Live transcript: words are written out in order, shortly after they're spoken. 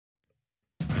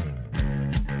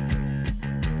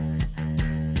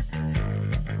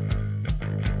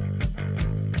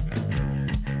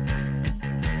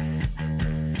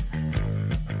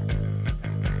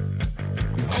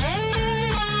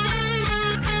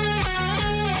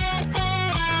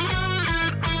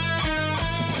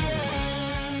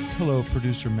Hello,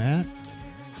 producer Matt.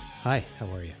 Hi, how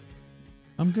are you?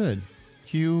 I'm good.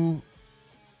 You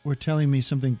were telling me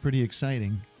something pretty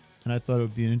exciting, and I thought it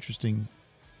would be an interesting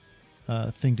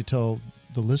thing to tell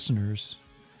the listeners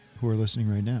who are listening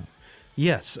right now.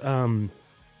 Yes.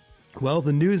 Well,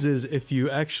 the news is if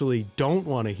you actually don't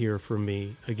want to hear from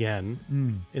me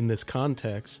again in this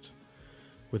context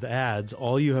with ads,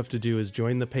 all you have to do is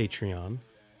join the Patreon,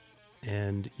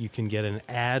 and you can get an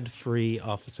ad-free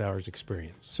office hours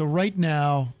experience. So right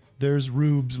now, there's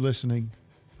rubes listening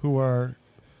who are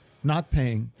not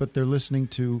paying, but they're listening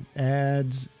to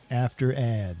ads after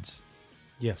ads.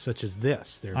 Yes, such as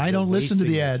this. I don't listen to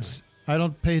the ads. I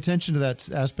don't pay attention to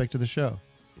that aspect of the show.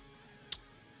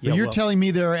 But you're telling me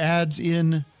there are ads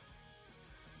in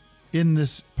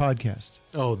this podcast.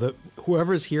 Oh,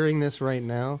 whoever's hearing this right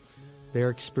now,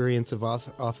 their experience of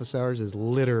office hours is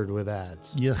littered with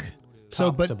ads. Yuck.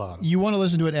 Top to bottom. You want to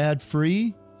listen to it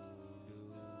ad-free?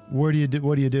 What do you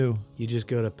do? You just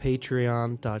go to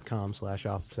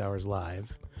patreon.com/officeHoursLive.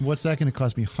 What's that going to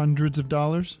cost me? Hundreds of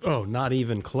dollars? Oh, not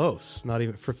even close. Not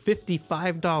even. For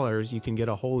 $55, you can get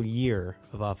a whole year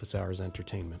of office hours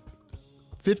entertainment.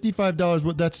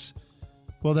 $55. That's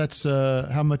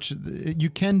how much you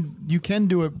can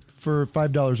do it for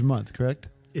 $5 a month, correct?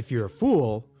 If you're a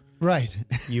fool, right?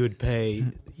 You'd pay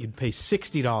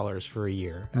 $60 for a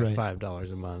year at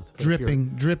 $5 a month.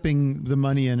 Dripping the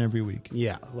money in every week.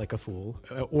 Yeah, like a fool.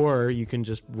 Or you can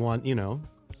just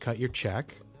cut your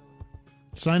check.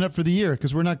 Sign up for the year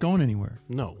because we're not going anywhere.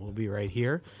 No, we'll be right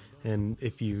here. And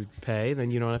if you pay, then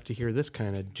you don't have to hear this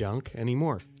kind of junk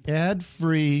anymore.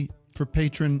 Ad-free for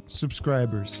patron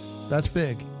subscribers. That's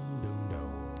big.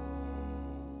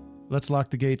 Let's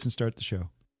lock the gates and start the show.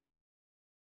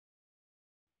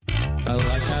 I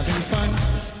like having fun.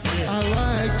 I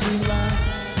like to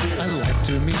laugh. I like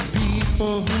to meet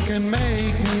people who can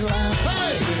make me laugh.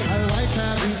 Hey! I like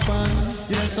having fun.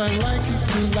 Yes, I like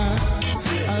to laugh.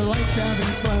 I like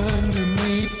having fun to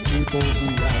meet people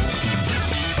who laugh.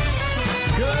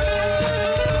 Good.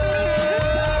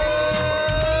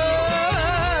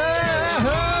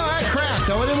 Oh, I cracked.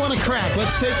 Oh, I didn't want to crack.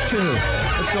 Let's take two.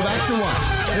 Let's go back to one.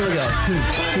 Here we go. Two.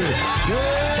 Good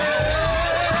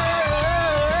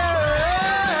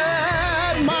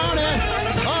morning.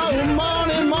 Oh,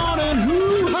 morning.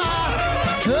 Hoo-ha.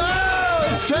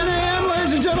 Oh, it's 10 a.m.,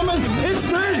 ladies and gentlemen. It's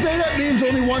Thursday. That means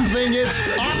only one thing. It's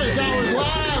Office Hours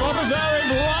Live. Office Hours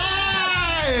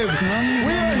Live.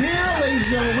 We are here, ladies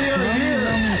and gentlemen. We are here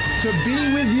to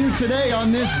be with you today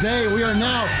on this day. We are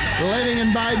now living in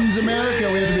Biden's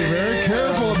America. We have to be very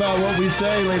careful about what we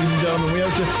say, ladies and gentlemen. We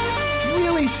have to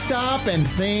really stop and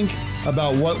think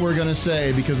about what we're going to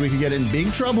say because we could get in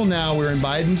big trouble now. We're in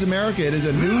Biden's America. It is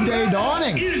a new day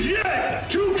dawning. Is yet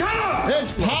to come.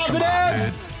 It's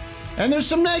positive. And there's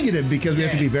some negative because we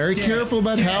have to be very careful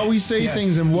about how we say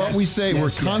things and what we say. We're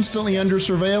constantly under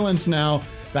surveillance now.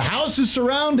 The House is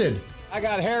surrounded. I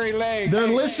got hairy legs. They're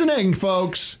listening,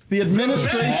 folks. The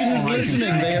administration is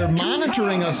listening. They are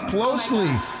monitoring us closely.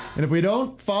 And if we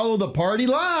don't follow the party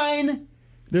line,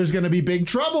 there's going to be big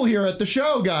trouble here at the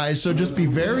show, guys. So just be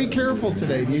very careful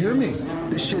today. Do you hear me?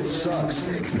 This shit sucks.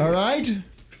 All right?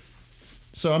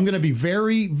 So I'm going to be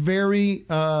very, very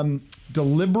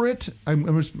deliberate. I'm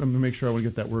going to make sure I want to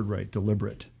get that word right.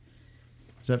 Deliberate.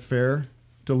 Is that fair?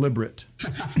 Deliberate.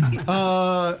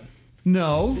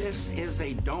 No. This is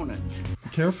a donut.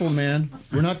 Careful, man.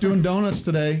 We're not doing donuts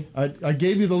today. I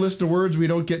gave you the list of words we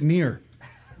don't get near.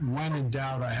 When in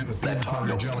doubt, I have a peanut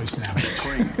butter jelly sandwich.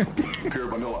 Pure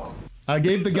vanilla. I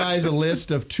gave the guys a list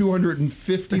of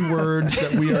 250 words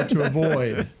that we are to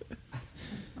avoid.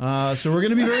 So we're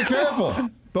going to be very careful,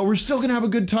 but we're still going to have a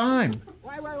good time.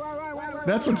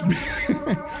 That's what's...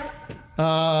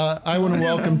 I want to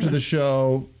welcome to the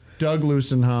show Doug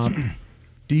Lussenhop,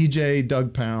 DJ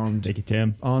Doug Pound. Thank you,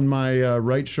 Tim. On my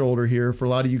right shoulder here, for a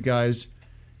lot of you guys,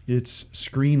 it's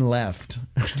screen left.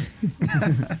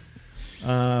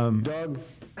 Doug.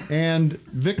 And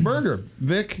Vic Berger.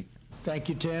 Vic. Thank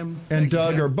you, Tim. And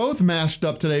Doug are both masked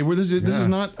up today. This is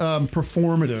not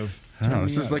performative. Oh,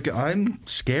 this is like I'm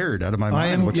scared out of my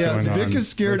mind. What's going on? Vic is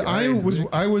scared. Like,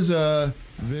 I was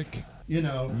Vic. You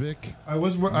know, Vic. I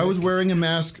was wearing a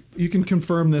mask. You can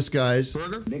confirm this, guys.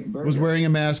 Burger. Was wearing a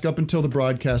mask up until the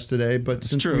broadcast today, but it's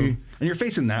since true. And you're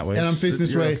facing that way. And I'm facing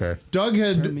this way. Okay. Doug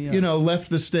had, left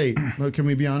the state. Can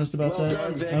we be honest about that?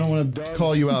 Doug, I don't want to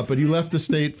call you out, but he left the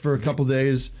state for a couple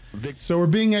days. So we're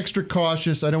being extra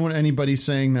cautious. I don't want anybody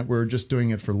saying that we're just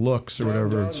doing it for looks or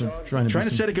whatever. It's trying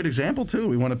to set a good example too.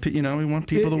 We want to, we want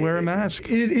people to wear a mask.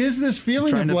 It is this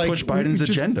feeling trying of to push Biden's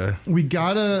agenda.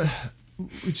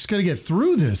 we just got to get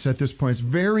through this at this point. It's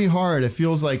very hard. It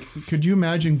feels like, could you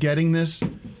imagine getting this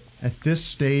at this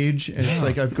stage? And it's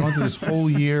like I've gone through this whole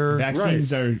year.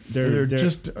 Vaccines are they're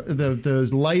just the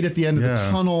light at the end of the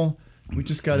tunnel. We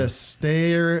just got to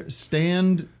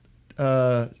stand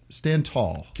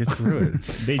tall. Get through it.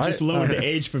 They just lowered the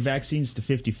age for vaccines to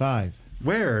 55.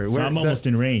 Where? So I'm almost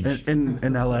in range.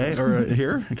 In L.A. or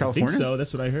here in California? I think so.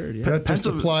 That's what I heard. Yeah. That just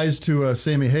applies to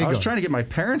Sammy Hagar. I was trying to get my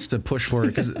parents to push for it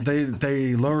because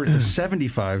they lowered it to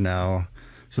 75 now.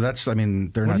 So that's, I mean,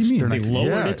 they're what not. Do you mean? They're they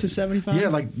not, lowered it to 75? Yeah,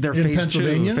 like they're in phase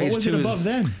Pennsylvania? 2. Phase what was 2 it above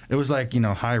then? It was like,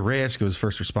 high risk. It was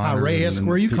first responders. High risk?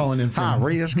 Where are you calling in from? High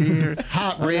risk here.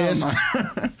 Hot risk.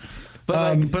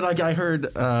 But I heard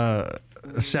a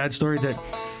sad story that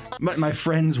my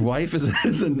friend's wife is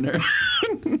a nurse.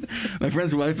 My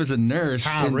friend's wife is a nurse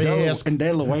in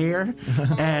Delaware,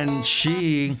 and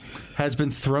she has been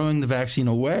throwing the vaccine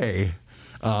away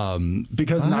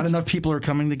because not enough people are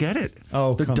coming to get it.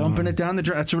 Oh, they're dumping it down the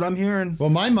drain. That's what I'm hearing. Well,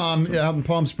 my mom out in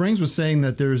Palm Springs was saying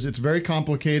that it's very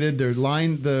complicated. There's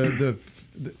the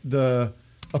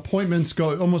appointments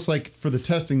go almost like for the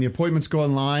testing. The appointments go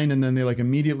online and then they like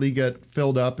immediately get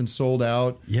filled up and sold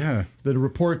out. Yeah. The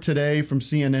report today from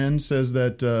CNN says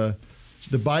that the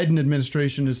Biden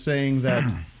administration is saying that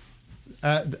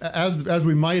as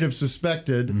we might have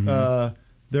suspected,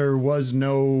 there was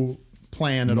no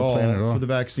plan at all for the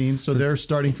vaccine. So they're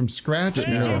starting from scratch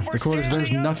now. The quote is, there's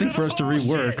nothing for us to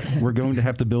rework. We're going to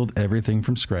have to build everything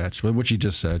from scratch, which you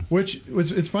just said.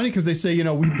 It's funny because they say,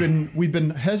 we've been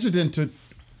hesitant to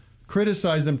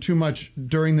criticize them too much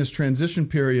during this transition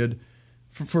period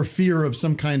for fear of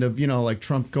some kind of, like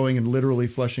Trump going and literally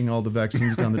flushing all the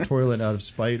vaccines down the toilet out of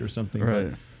spite or something.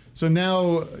 Right. So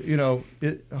now,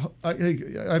 I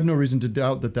have no reason to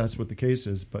doubt that that's what the case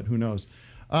is, but who knows?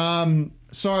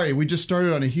 Sorry, we just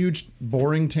started on a huge,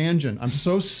 boring tangent. I'm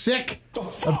so sick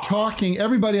of talking.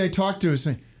 Everybody I talk to is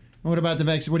saying, what about the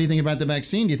vaccine? What do you think about the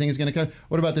vaccine? Do you think it's going to come?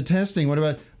 What about the testing? What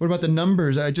about the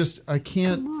numbers? I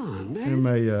can't. Come on,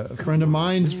 man. A friend of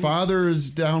mine's father is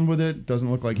down with it.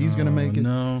 Doesn't look like he's going to make it.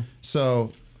 No.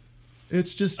 So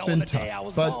it's just been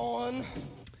tough. But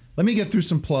let me get through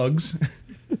some plugs.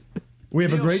 We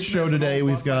have a great show today.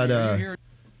 We've got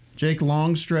Jake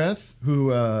Longstreth,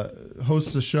 who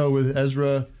hosts a show with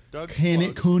Ezra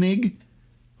Koenig,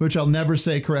 which I'll never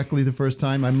say correctly the first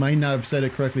time. I might not have said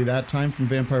it correctly that time from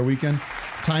Vampire Weekend.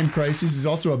 Time Crises. He's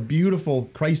also a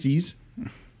beautiful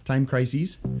Time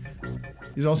Crises.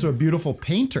 He's also a beautiful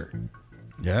painter.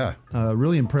 Yeah.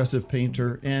 Really impressive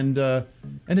painter. And a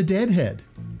Deadhead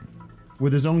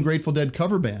with his own Grateful Dead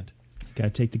cover band. Got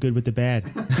to take the good with the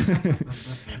bad.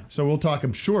 So we'll talk,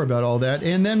 I'm sure, about all that.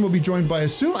 And then we'll be joined by, I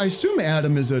assume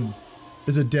Adam is a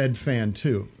Dead fan,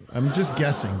 too. I'm just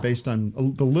guessing based on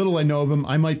the little I know of him.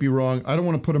 I might be wrong. I don't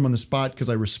want to put him on the spot because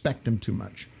I respect him too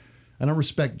much. I don't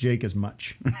respect Jake as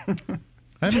much.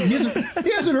 I mean,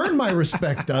 he hasn't earned my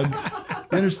respect, Doug.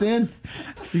 You understand?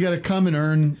 You got to come and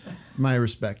earn my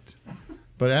respect.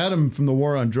 But Adam from the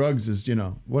War on Drugs is,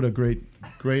 what a great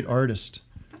artist.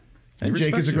 And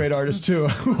Jake is a great artist, too,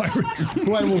 who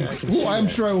I'm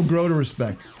sure I will grow to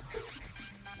respect.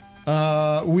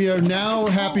 We are now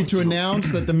happy to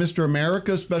announce that the Mr.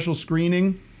 America special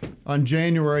screening on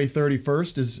January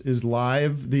 31st is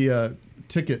live. The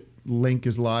ticket link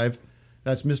is live.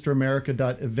 That's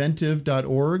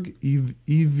mramerica.eventive.org,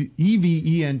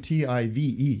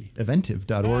 E-V-E-N-T-I-V-E,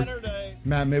 eventive.org.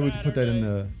 Matt, maybe we can put that in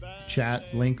the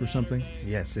chat link or something.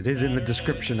 Yes, it is in the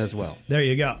description as well. There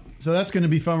you go. So that's going to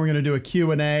be fun. We're going to do a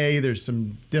Q&A. There's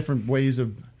some different ways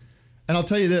of... And I'll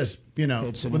tell you this,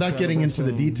 without getting into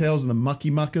the details and the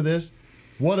mucky-muck of this,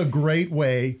 what a great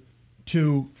way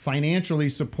to financially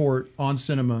support On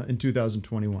Cinema in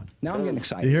 2021. Now I'm getting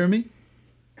excited. You hear me?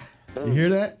 You hear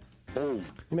that? You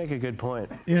make a good point.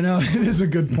 It is a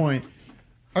good point.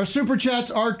 Our super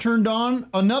chats are turned on.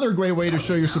 Another great way to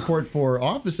show your support for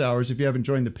Office Hours. If you haven't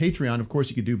joined the Patreon, of course,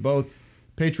 you could do both.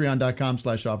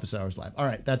 Patreon.com/OfficeHoursLive. All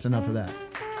right, that's enough of that.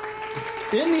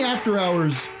 In the after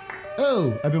hours,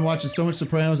 I've been watching so much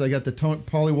Sopranos. I got the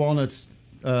Pauly Walnuts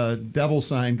devil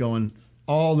sign going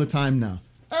all the time now.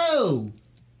 Oh!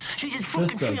 She's his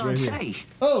fucking fiancée.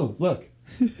 Oh, look.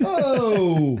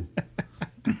 Oh!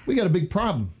 We got a big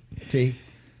problem, T.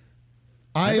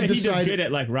 I bet he does good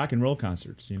at like rock and roll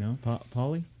concerts,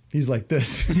 Pauly? He's like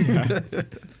this. Yeah.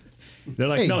 They're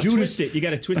like, hey, no, Judas, twist it. You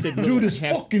got to twist it. Judas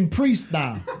fucking Priest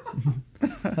now.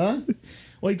 Huh?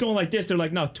 Well, he's going like this. They're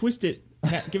like, no, twist it.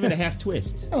 Give it a half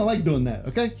twist. I don't like doing that,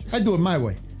 okay? I do it my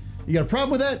way. You got a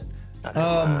problem with that?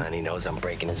 He knows I'm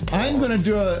breaking his balls. I'm going to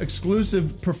do an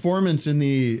exclusive performance in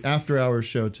the After Hours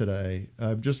show today.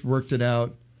 I've just worked it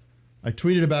out. I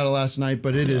tweeted about it last night,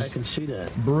 but it is I can see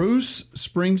that. Bruce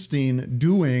Springsteen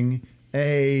doing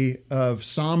a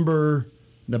somber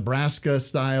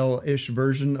Nebraska-style-ish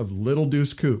version of Little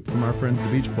Deuce Coupe from our friends the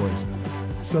Beach Boys.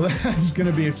 So that's going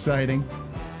to be exciting.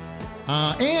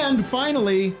 And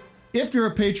finally, if you're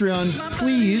a Patreon,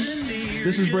 please,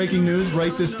 this is breaking news,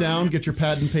 write this down, get your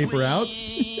pad and paper out.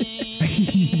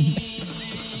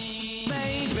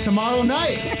 Tomorrow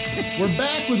night, we're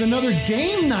back with another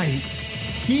game night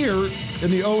here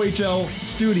in the OHL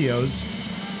studios.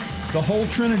 The whole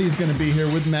Trinity is going to be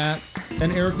here with Matt,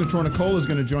 and Eric Natornicola is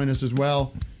going to join us as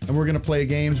well. And we're going to play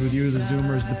games with you, the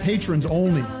Zoomers, the patrons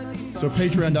only. So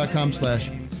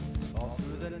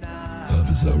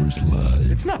patreon.com/Office Hours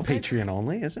Live. It's not Patreon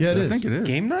only, is it? Yeah, it is. I think it is.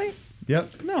 Game night?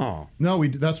 Yep. No. No,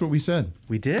 that's what we said.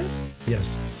 We did?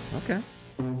 Yes. Okay.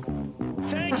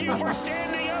 Thank you for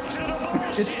standing up to the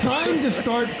boss. It's time to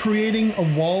start creating a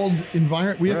walled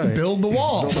environment. We have to build the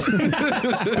wall.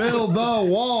 Build the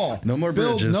wall. No more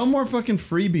bridges. No more fucking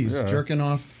freebies jerking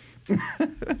off.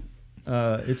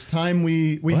 It's time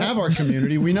we have our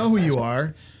community. We know who you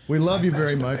are. We love you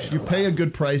very much. You pay a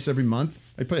good price every month.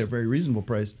 I pay a very reasonable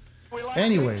price.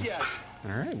 Anyways.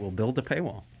 All right, we'll build a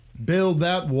paywall. Build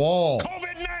that wall.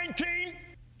 COVID-19.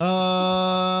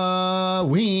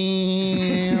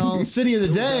 City of the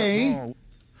day.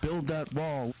 Build that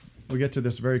wall. We'll get to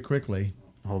this very quickly.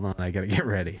 Hold on, I gotta get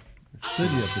ready.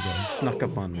 City of the day. Snuck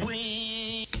up on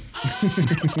me.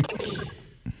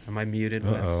 Am I muted?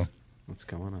 Uh-oh. What's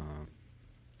going on?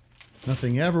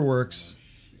 Nothing ever works.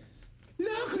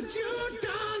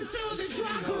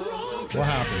 What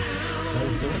happened?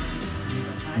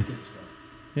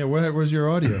 Yeah, where's your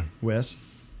audio, Wes?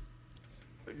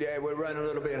 Yeah, we're running a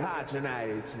little bit hot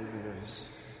tonight.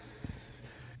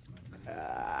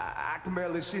 I can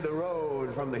barely see the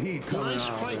road from the heat coming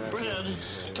on.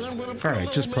 All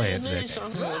right, just play it, Vic.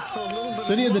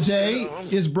 City of the Day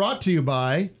is brought to you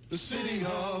by... The City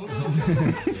of...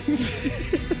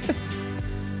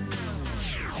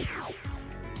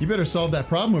 You better solve that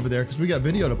problem over there, because we got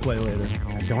video to play later.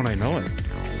 Don't I know it?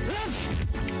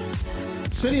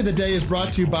 City of the Day is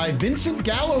brought to you by Vincent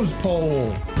Gallows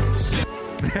Pole.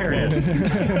 There it is.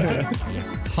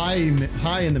 High in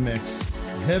the mix.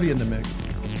 Heavy in the mix.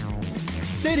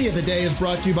 City of the Day is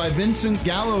brought to you by Vincent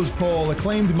Gallows Pole,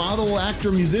 acclaimed model,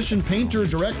 actor, musician, painter,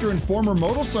 director, and former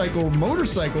motorcycle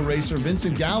racer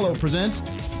Vincent Gallo presents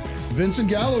Vincent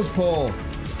Gallows Pole.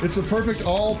 It's a perfect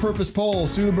all-purpose pole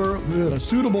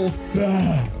suitable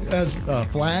as a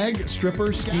flag,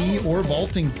 stripper, ski, or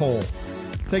vaulting pole.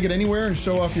 Take it anywhere and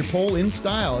show off your pole in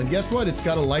style. And guess what? It's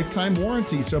got a lifetime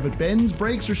warranty, so if it bends,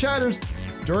 breaks, or shatters,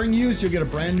 during use, you'll get a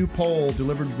brand new pole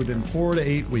delivered within 4 to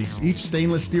 8 weeks. Each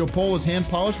stainless steel pole is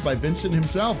hand-polished by Vincent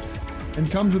himself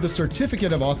and comes with a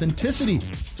certificate of authenticity,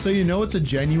 so you know it's a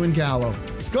genuine Gallo.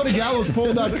 Go to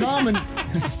gallowspole.com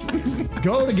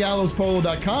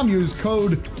and use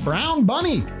code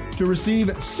BROWNBUNNY to receive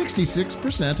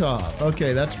 66% off.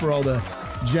 Okay, that's for all the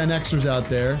Gen Xers out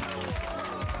there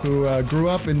who grew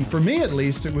up, and for me at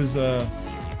least, it was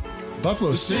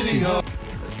Buffalo 66.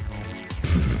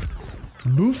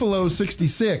 Buffalo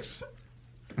 66.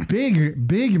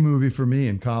 Big movie for me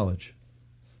in college.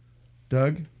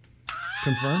 Doug,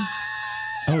 confirm?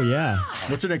 Oh, yeah.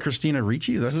 What's it at Christina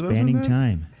Ricci? Spanning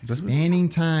Time. Spanning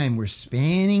Time. We're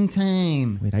spanning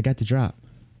time. Wait, I got the drop.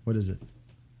 What is it?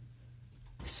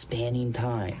 Spanning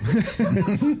Time.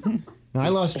 I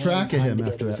lost track of him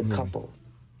after that as a movie. couple.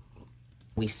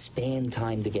 We span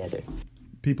time together.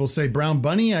 People say Brown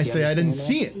Bunny. I say I didn't understand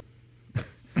see it.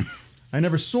 I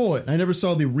never saw it. I never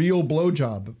saw the real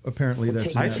blowjob, apparently.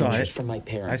 That's I saw it. From my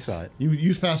parents. I saw it.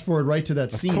 You fast forward right to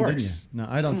that scene, course. didn't you? No,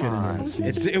 I don't get into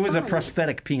it. It was a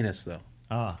prosthetic penis, though.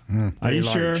 Ah. Are you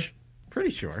sure? Pretty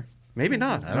sure. Maybe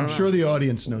not. I don't I'm know. sure the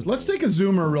audience knows. Let's take a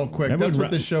zoomer real quick. Remember That's what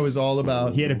this show is all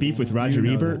about. He had a beef with Roger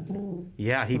Ebert.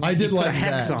 Yeah, I did he put like a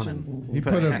hex that. on him. He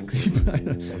put a hex.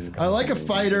 I like a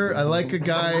fighter. I like a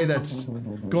guy that's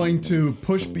going to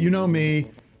push. You know me.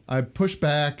 I push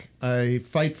back. I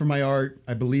fight for my art.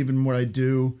 I believe in what I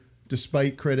do,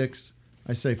 despite critics.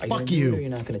 I say, fuck you. You're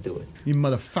not going to do it. You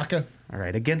motherfucker. All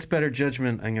right, against better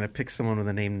judgment, I'm going to pick someone with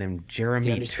a name named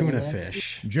Jeremy understand that?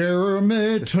 Tunafish.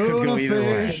 Jeremy This could go either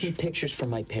way. Tunafish. Taking pictures from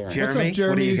my parents. Jeremy, What's up,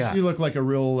 Jeremy? what do you got? You look like a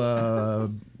real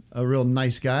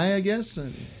nice guy, I guess. I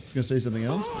was going to say something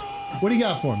else. What do you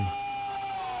got for me?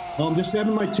 Well, I'm just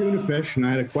having my tuna fish, and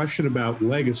I had a question about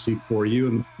legacy for you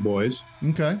and the boys.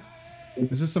 Okay.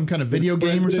 Is this some kind of video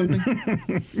game or something?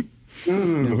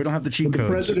 No, we don't have the cheat The codes.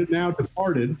 president now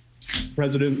departed,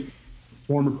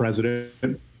 former president,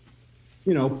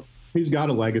 you know, he's got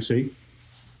a legacy.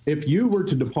 If you were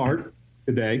to depart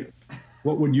today,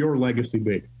 what would your legacy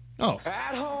be? Oh.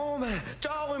 At home,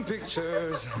 drawing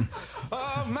pictures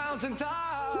of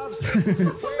mountaintops.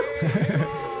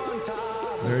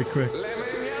 Very quick.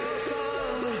 Lemon yellow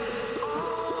sun,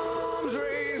 arms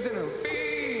raised in a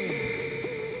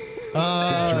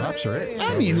drops are it.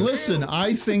 I mean, listen,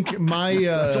 I think my...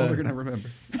 That's all we're going to remember.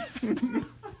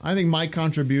 I think my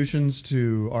contributions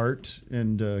to art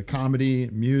and comedy,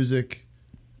 music,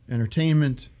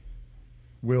 entertainment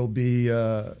will be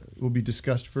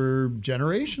discussed for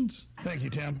generations. Thank you,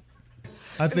 Tim.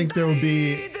 I think there will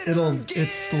be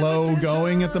it's slow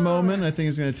going at the moment. I think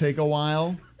it's going to take a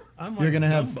while. You're going to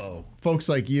have folks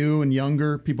like you and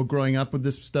younger people growing up with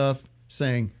this stuff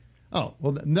saying, "Oh,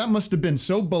 well, that must have been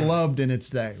so beloved in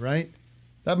its day, right?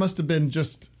 That must have been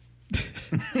just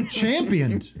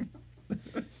championed."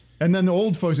 And then the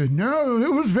old folks say, "No,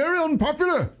 it was very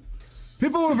unpopular.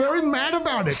 People were very mad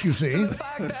about it, you see."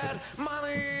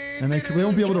 And they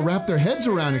won't be able to wrap their heads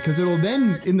around it because it'll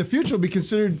then, in the future, be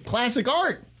considered classic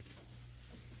art.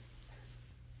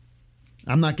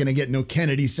 I'm not going to get no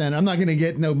Kennedy Center. I'm not going to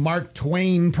get no Mark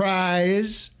Twain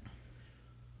Prize.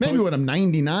 Maybe when I'm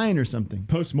 99 or something.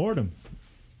 Post-mortem.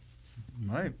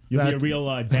 Right. You'll be a real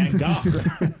Van Gogh.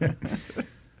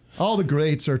 All the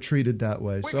greats are treated that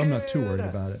way, so I'm not too worried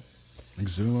about it.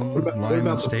 Exhume, What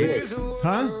about the boys?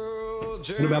 Huh?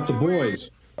 What about the boys?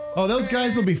 Oh, those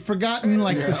guys will be forgotten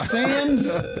like the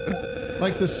sands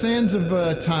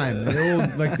of time. The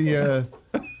old, like the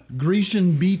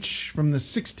Grecian beach from the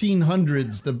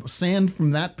 1600s, the sand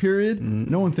from that period.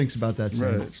 No one thinks about that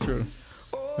sand. Right, it's true.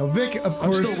 Now, Vic, of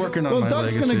course. I'm still working on my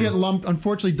Doug's legacy. going to get lumped.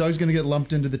 Unfortunately, Doug's going to get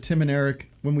lumped into the Tim and Eric.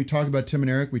 When we talk about Tim and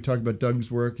Eric, we talk about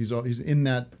Doug's work. He's in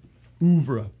that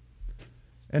oeuvre,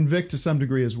 and Vic to some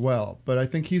degree as well. But I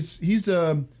think he's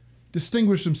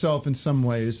distinguished himself in some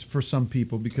ways for some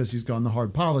people because he's gone the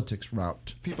hard politics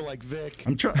route. People like Vic.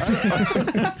 I'm trying.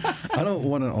 I don't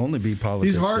want to only be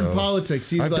politics. He's hard though. politics.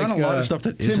 He's I've like done a lot of stuff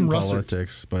that Tim isn't Russert.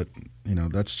 politics, but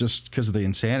that's just because of the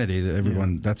insanity that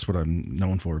everyone. That's what I'm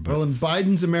known for. But Well, in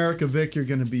Biden's America, Vic, you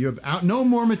have out no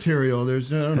more material. I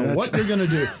don't know what you're going to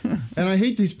do. And I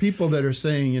hate these people that are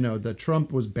saying, that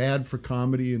Trump was bad for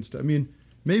comedy and stuff. I mean,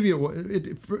 maybe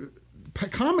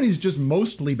comedy's just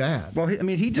mostly bad. Well, he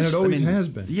just and it always has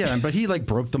been. Yeah, but he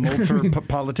broke the mold for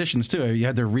politicians too. You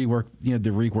had to rework,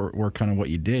 rework kind of what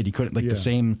you did. You couldn't the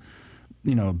same,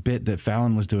 bit that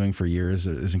Fallon was doing for years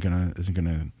isn't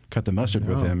gonna cut the mustard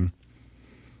with him.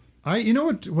 What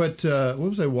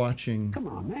was I watching? Come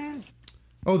on, man.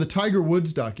 Oh, the Tiger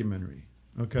Woods documentary.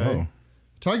 Okay. Oh.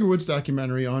 Tiger Woods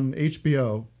documentary on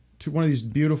HBO. One of these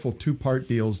beautiful 2-part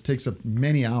deals, takes up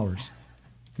many hours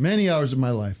of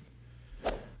my life.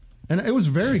 And it was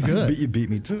very good. You beat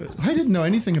me to it. I didn't know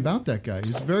anything about that guy.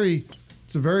 It's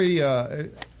a very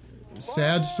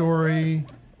sad story.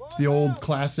 It's the old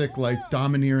classic,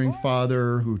 domineering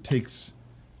father who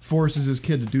forces his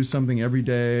kid to do something every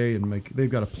day, and they've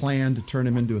got a plan to turn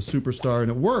him into a superstar,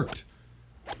 and it worked.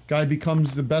 Guy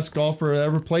becomes the best golfer that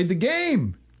ever played the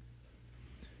game.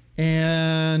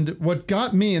 And what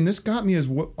got me, and this got me, is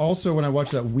also when I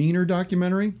watched that Wiener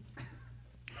documentary.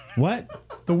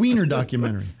 What? The Wiener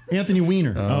documentary. Anthony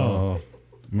Weiner. Oh.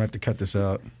 I'm going to have to cut this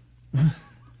out.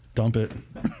 Dump it.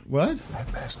 What? I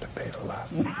masturbate a lot.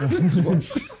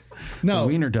 No. The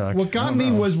Wiener doc. What got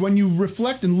me was when you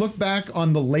reflect and look back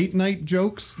on the late night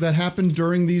jokes that happened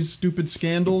during these stupid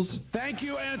scandals. Thank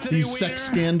you, Anthony These Weiner. sex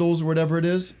scandals or whatever it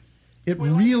is. It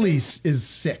really is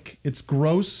sick. It's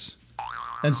gross.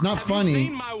 And it's not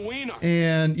funny.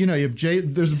 And you have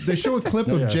they show a clip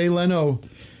of Jay Leno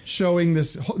showing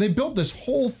this. They built this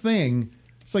whole thing.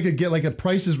 It's like a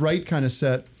Price is Right kind of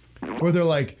set where they're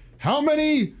like, how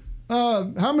many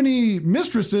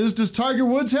mistresses does Tiger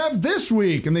Woods have this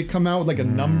week? And they come out with a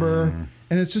number,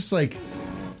 and it's just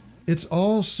it's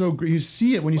all so great. You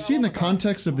see it when you see it in the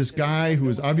context of this guy who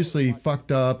is obviously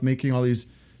fucked up, making all these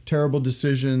terrible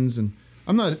decisions. And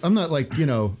I'm not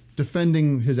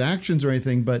defending his actions or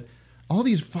anything, but all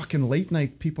these fucking late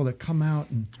night people that come out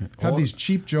and have these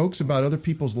cheap jokes about other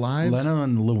people's lives. Lena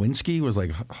and Lewinsky was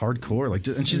hardcore,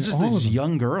 and she's just this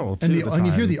young girl. Too, and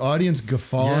you hear the audience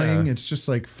guffawing. Yeah. It's just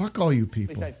fuck all you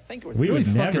people. We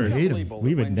would never hate them.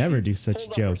 We would never do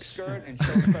such jokes.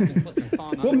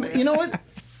 Well, you know what?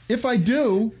 If I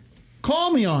do,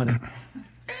 call me on it.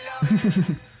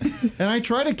 And I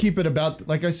try to keep it about,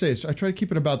 like I say, I try to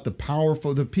keep it about the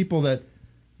powerful, the people that,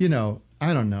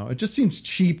 I don't know. It just seems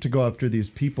cheap to go after these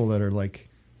people that are like,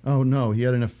 oh no, he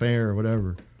had an affair or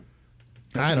whatever.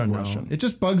 I don't know. It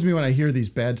just bugs me when I hear these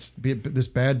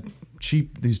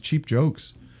cheap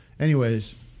jokes.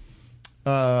 Anyways,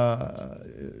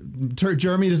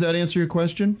 Jeremy, does that answer your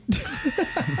question?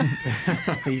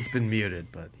 He's been muted,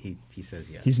 but he says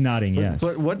yes. He's nodding yes.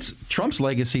 But what's Trump's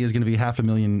legacy is going to be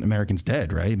 500,000 Americans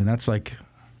dead, right? And that's it.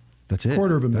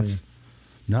 250,000.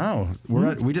 No,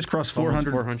 we just crossed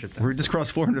 400,000. We just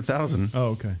crossed 400,000. Oh,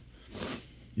 okay.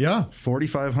 Yeah,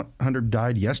 4,500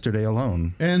 died yesterday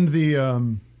alone. And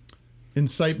the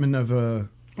incitement of a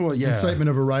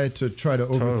riot to try to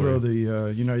overthrow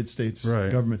the United States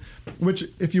government. Which,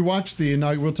 if you watch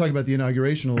we'll talk about the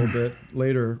inauguration a little bit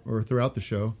later or throughout the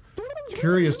show.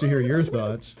 Curious to hear your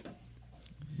thoughts.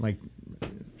 Like,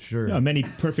 sure. Yeah, many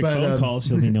perfect phone calls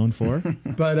he'll be known for.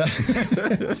 But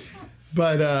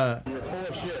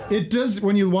it does,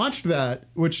 when you watch that,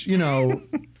 which,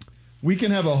 we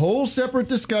can have a whole separate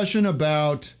discussion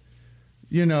about,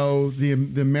 the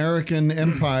American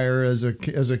empire as a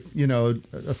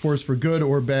force for good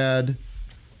or bad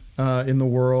in the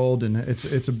world, and it's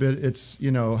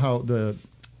how the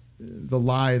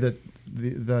lie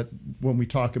that when we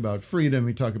talk about freedom,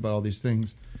 we talk about all these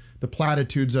things, the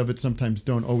platitudes of it sometimes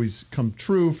don't always come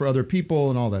true for other people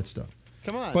and all that stuff.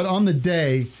 Come on. But on the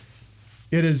day,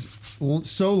 it is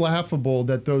so laughable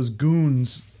that those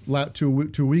goons 2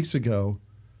 weeks ago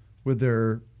with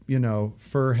their,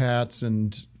 fur hats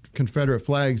and Confederate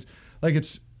flags, like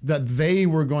it's that they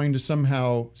were going to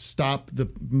somehow stop the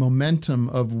momentum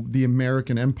of the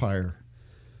American empire.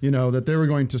 That they were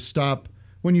going to stop.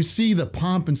 When you see the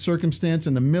pomp and circumstance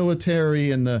and the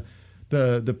military and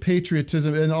the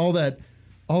patriotism and all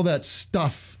that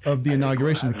stuff of the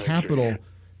inauguration, the Capitol,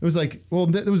 it was like,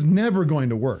 well, it was never going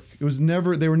to work.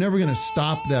 They were never going to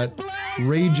stop that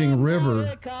raging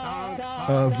river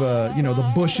of,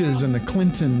 the Bushes and the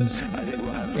Clintons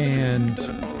and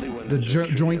the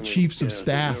Joint Chiefs of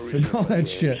Staff and all that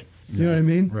shit. You know what I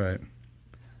mean? Right.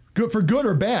 Good for good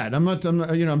or bad.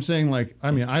 I'm saying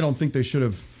I don't think they should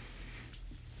have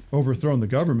overthrown the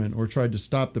government or tried to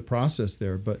stop the process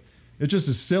there, but it just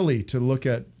is silly to look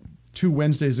at 2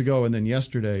 Wednesdays ago and then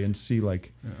yesterday and see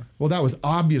well, that was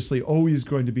obviously always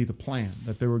going to be the plan,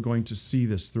 that they were going to see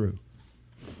this through.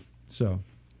 So,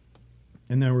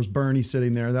 and there was Bernie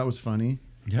sitting there. That was funny.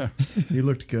 Yeah. He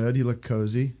looked good. He looked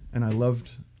cozy. And I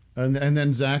loved, and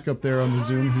then Zach up there on the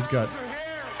Zoom, he's got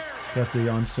the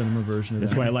on-cinema version of that.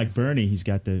 That's why I like Bernie. He's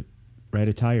got the right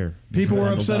attire. People were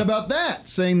upset about that,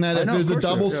 saying that if there's a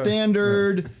double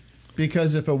standard,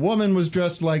 because if a woman was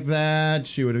dressed like that,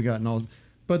 she would have gotten all...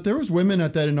 But there was women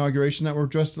at that inauguration that were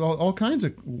dressed all kinds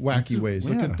of wacky ways.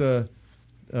 Yeah. Look at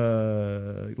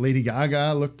the Lady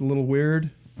Gaga looked a little weird.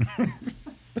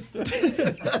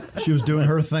 She was doing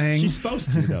her thing. She's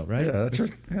supposed to, though, right? Yeah,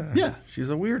 that's her. Yeah. She's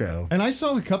a weirdo. And I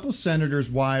saw a couple senators'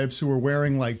 wives who were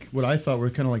wearing what I thought were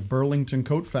kind of like Burlington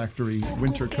Coat Factory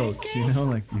winter coats,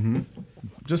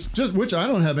 just which I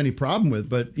don't have any problem with,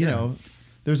 but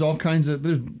there's all kinds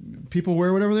of people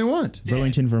wear whatever they want.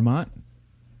 Burlington, Vermont.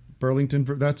 Burlington,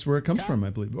 that's where it comes from,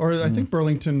 I believe. Or I think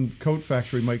Burlington Coat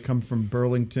Factory might come from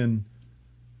Burlington,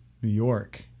 New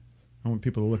York. I want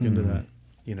people to look into that.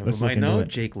 Who might know?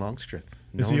 Jake Longstreth.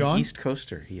 Is he on? East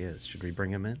Coaster, he is. Should we bring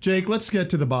him in? Jake, let's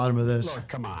get to the bottom of this. Lord,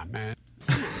 come on, man.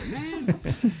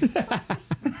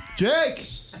 Jake!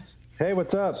 Hey,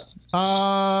 what's up?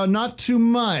 Not too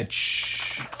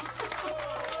much.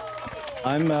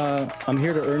 I'm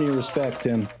here to earn your respect,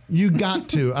 Tim. You got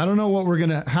to. I don't know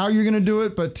how you're gonna do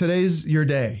it, but today's your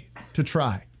day to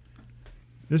try.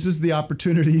 This is the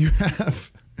opportunity you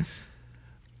have.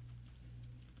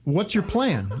 What's your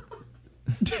plan?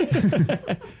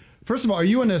 First of all, are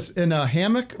you in a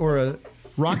hammock or a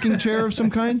rocking chair of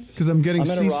some kind? Because I'm getting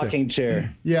seasick. I'm in a rocking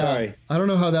chair. Yeah. Sorry. I don't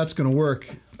know how that's going to work.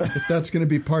 If that's going to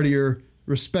be part of your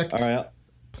respect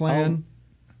plan.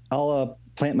 I'll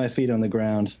plant my feet on the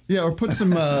ground. Yeah, or put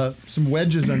some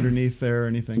wedges underneath there or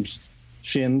anything. Some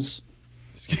shims.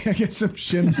 Get some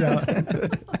shims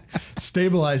out.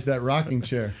 Stabilize that rocking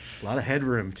chair. A lot of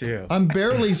headroom, too. I'm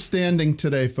barely standing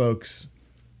today, folks.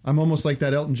 I'm almost like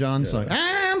that Elton John song.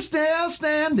 I'm still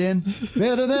standing,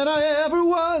 better than I ever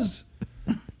was.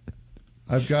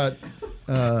 I've got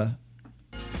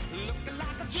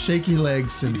shaky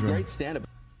leg syndrome. Great stand-up.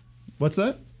 What's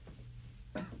that?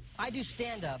 I do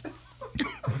stand-up.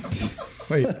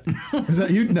 Wait, is that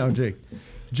you? No, Jake.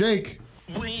 Jake.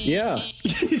 Yeah.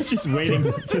 He's just waiting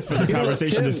for the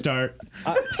conversation to start.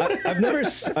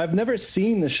 I've never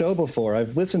seen the show before.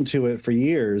 I've listened to it for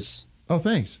years. Oh,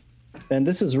 thanks. And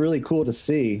this is really cool to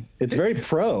see. It's very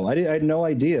pro. I had no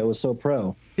idea it was so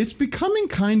pro. It's becoming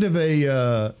kind of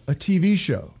a TV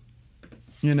show.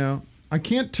 I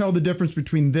can't tell the difference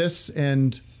between this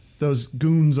and those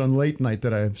goons on late night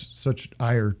that I have such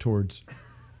ire towards.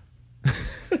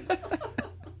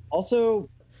 Also,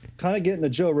 kind of getting a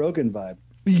Joe Rogan vibe.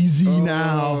 Easy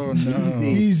now. No.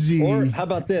 Easy. Or how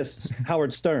about this?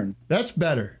 Howard Stern. That's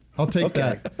better. I'll take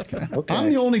that. Okay. I'm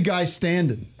the only guy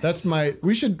standing. That's my.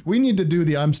 We need to do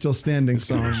the "I'm Still Standing"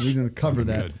 song. We're going to cover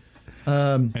that.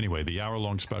 Anyway, the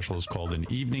hour-long special is called "An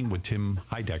Evening with Tim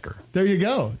Heidecker." There you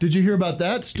go. Did you hear about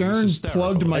that? Stern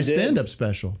plugged my stand-up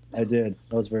special. I did.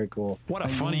 That was very cool. What a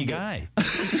funny guy.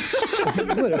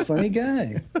 What a funny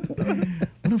guy.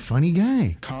 What a funny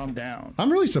guy. Calm down.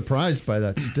 I'm really surprised by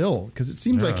that still, because it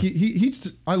seems like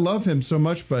he's. I love him so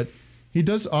much, but he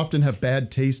does often have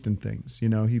bad taste in things. You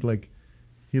know, he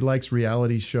likes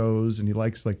reality shows, and he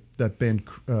likes like that band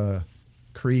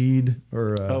Creed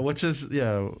or what's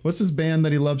his band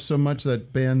that he loves so much?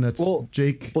 That band that's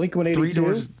Jake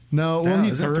Blink-182. No, well,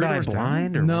 he's Third Eye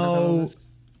Blind or no.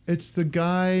 It's the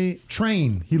guy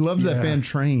Train. He loves that band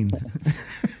Train.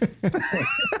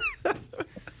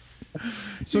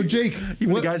 So Jake,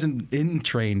 even the guys in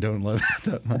Train don't love it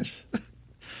that much.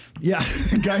 Yeah,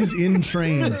 guys in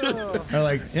Train are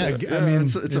like, I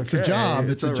mean, it's a job.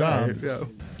 It's a job. Yeah.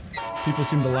 People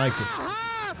seem to like it.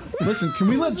 Listen, can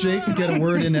we let Jake get a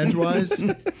word in edgewise?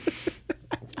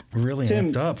 Really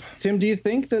amped up. Tim, do you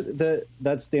think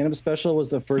that stand-up special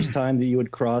was the first time that you had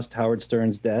crossed Howard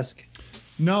Stern's desk?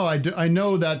 No, I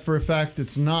know that for a fact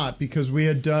it's not, because we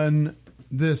had done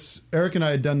this. Eric and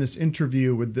I had done this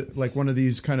interview with like one of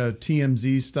these kind of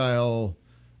TMZ style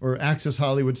or Access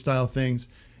Hollywood style things,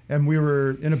 and we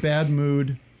were in a bad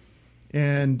mood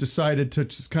and decided to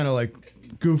just kind of like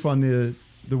goof on the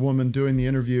woman doing the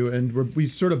interview, and we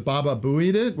sort of Baba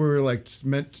Booeyed it. We were like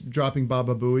dropping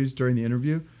Baba Booies during the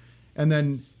interview, and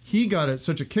then he got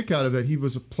such a kick out of it. He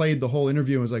played the whole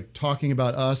interview and was like talking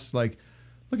about us, like,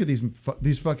 look at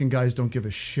these fucking guys don't give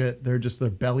a shit. They're just, their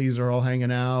bellies are all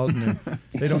hanging out and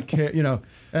they don't care, you know.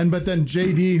 But then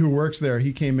JD, who works there,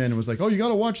 he came in and was like, oh, you got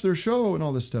to watch their show and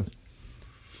all this stuff.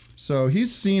 So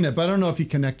he's seen it, but I don't know if he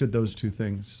connected those two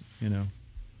things, you know.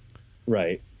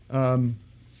 Right.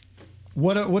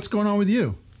 What's going on with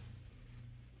you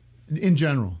in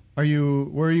general? Where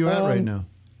are you at right now?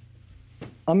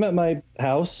 I'm at my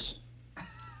house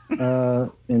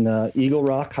in Eagle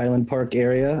Rock, Highland Park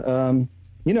area.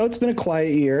 You know, it's been a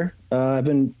quiet year. I've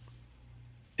been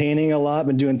painting a lot,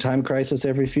 been doing Time Crisis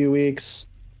every few weeks.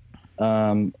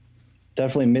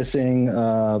 Definitely missing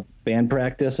band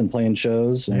practice and playing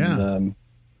shows. And,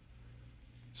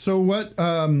 so what,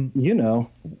 you know,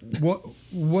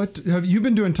 what have you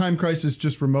been doing Time Crisis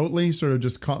just remotely, sort of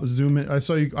just Zoom in? I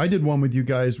saw you, I did one with you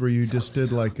guys where you just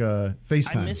did like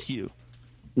FaceTime. I miss you.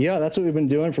 Yeah, that's what we've been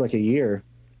doing for like a year.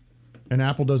 And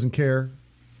Apple doesn't care?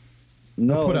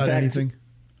 No, put out fact, anything?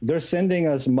 They're sending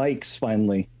us mics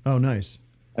finally. Oh, nice.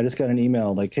 I just got an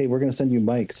email like, hey, we're going to send you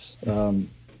mics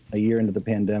a year into the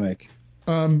pandemic.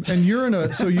 And you're in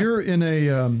a, so you're in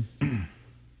a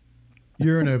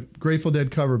Grateful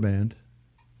Dead cover band.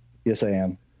 Yes, I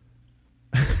am.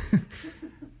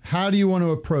 How do you want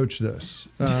to approach this?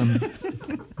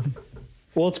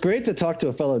 Well, it's great to talk to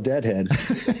a fellow Deadhead.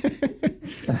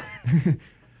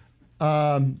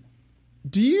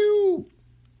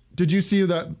 Did you see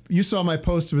that? You saw my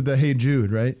post with the Hey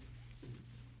Jude, right?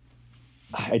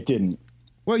 I didn't.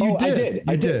 Well, you did.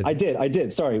 I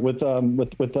did. Sorry, with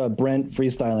Brent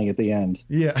freestyling at the end.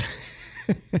 Yeah.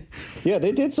 Yeah,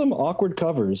 they did some awkward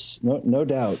covers, no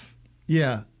doubt.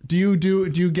 Yeah. Do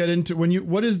you get into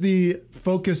what is the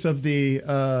focus of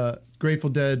the Grateful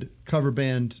Dead cover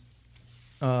band?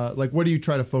 Like, what do you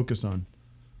try to focus on?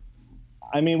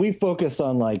 I mean, we focus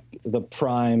on like the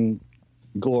prime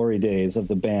glory days of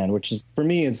the band, which is, for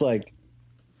me, it's like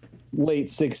late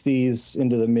 60s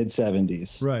into the mid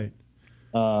 70s. Right.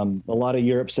 A lot of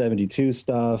Europe 72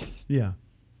 stuff. Yeah.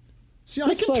 See,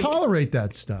 I can tolerate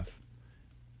that stuff.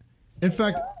 In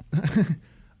fact,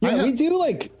 yeah, we do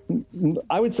like,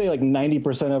 I would say like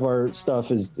 90% of our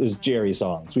stuff is Jerry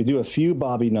songs. We do a few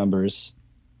Bobby numbers.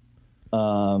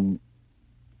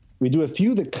 We do a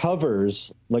few of the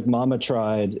covers, like Mama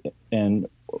Tried and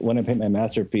When I Paint My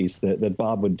Masterpiece, that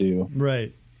Bob would do.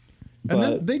 Right. And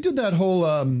then they did that whole,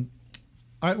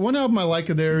 one album I like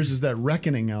of theirs is that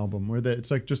Reckoning album, where it's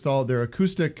like just all their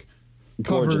acoustic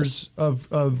covers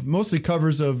of mostly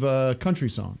covers of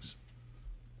country songs.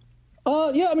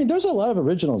 Yeah, I mean, there's a lot of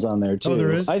originals on there too. Oh,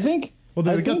 there is? I think. Well,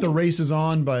 they got The Race Is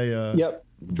On by yep,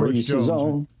 George Race Jones. Is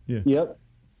On. Right? Yeah. Yep.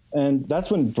 And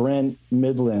that's when Brent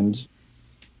Midland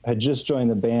had just joined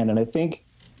the band, and I think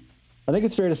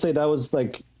it's fair to say that was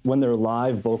like when their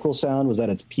live vocal sound was at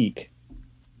its peak.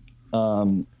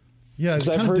 Yeah, it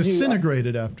kind of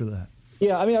disintegrated after that.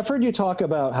 Yeah, I mean, I've heard you talk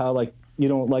about how like you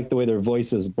don't like the way their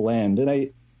voices blend, and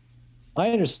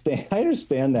I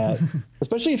understand that,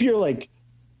 especially if you're like,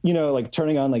 like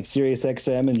turning on like Sirius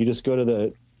XM and you just go to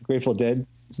the Grateful Dead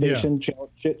station,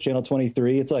 channel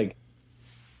 23. It's like,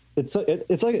 it's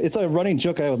a running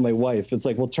joke I have with my wife. It's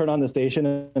like, we'll turn on the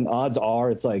station and odds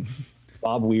are it's like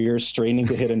Bob Weir straining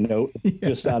to hit a note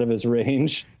just out of his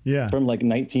range from like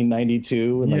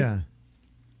 1992 and like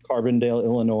Carbondale,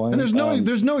 Illinois. And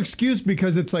there's no excuse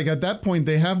because it's like at that point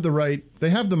they have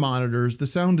the monitors, the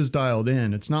sound is dialed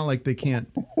in. It's not like they can't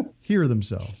hear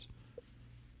themselves.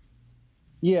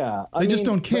 Yeah. They just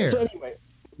don't care. So anyway,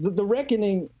 the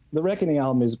Reckoning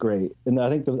album is great. And I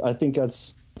think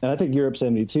Europe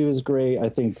 72 is great. I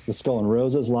think the Skull and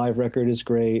Roses live record is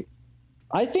great.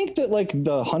 I think that like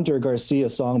the Hunter Garcia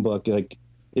songbook like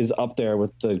is up there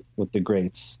with the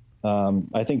greats.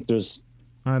 I think there's,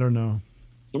 I don't know,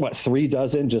 3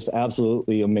 dozen just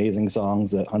absolutely amazing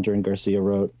songs that Hunter and Garcia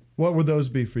wrote. What would those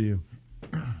be for you?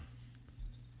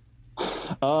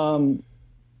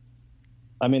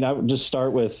 I mean, I would just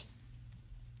start with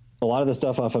a lot of the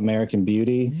stuff off American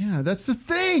Beauty. Yeah, that's the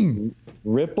thing.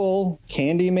 Ripple,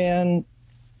 Candyman.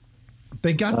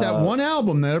 They got that one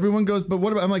album that everyone goes, but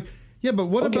what about? I'm like, yeah, but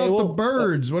what about the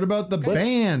Byrds? What about the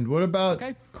band? What about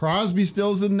Crosby,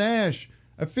 Stills, and Nash?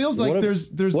 It feels like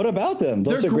there's. What about them?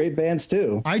 Those are great bands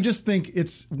too. I just think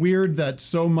it's weird that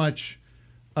so much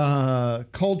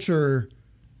culture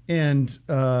and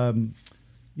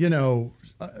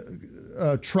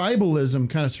tribalism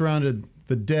kind of surrounded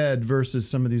the Dead versus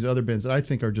some of these other bands that I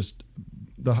think are just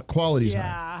the quality's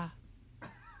high.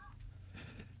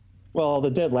 Well,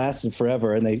 the Dead lasted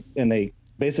forever, and they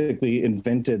basically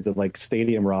invented the like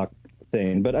stadium rock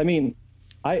thing. But I mean,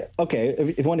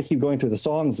 if you want to keep going through the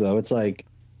songs though, it's like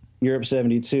Europe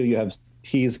 72. You have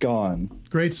He's Gone,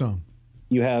 great song.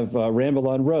 You have Ramble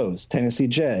on Rose, Tennessee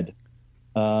Jed.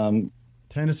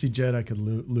 Tennessee Jed, I could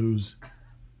lose.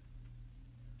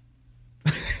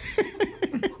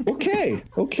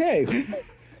 Okay.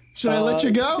 Should I let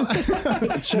you go?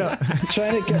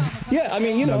 Yeah, I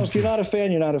mean, if you're not a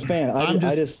fan, you're not a fan.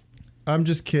 I'm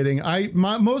just kidding.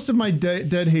 Most of my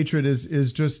Dead hatred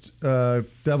is just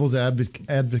devil's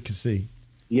advocacy.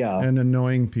 Yeah, and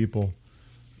annoying people.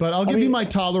 But I'll give you my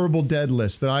tolerable Dead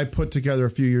list that I put together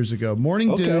a few years ago.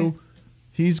 Morning Dew,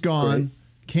 He's Gone,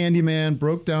 Candyman,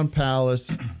 Broke Down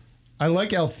Palace. I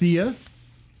like Althea.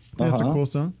 That's a cool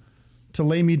song. To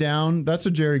Lay Me Down, that's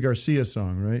a Jerry Garcia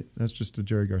song, right? That's just a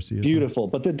Jerry Garcia song. Beautiful,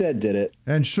 but the Dead did it.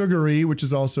 And Sugary, which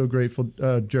is also a grateful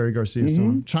Jerry Garcia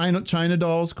song. China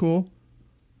Doll's cool.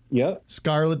 Yep.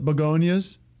 Scarlet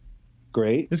Begonias.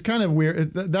 Great. It's kind of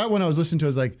weird. That one I was listening to, I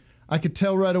was like, I could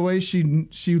tell right away she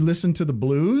listened to the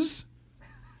blues.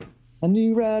 I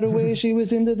knew right away she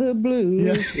was into the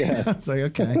blues. Yeah. It's like,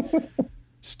 okay.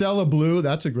 Stella Blue,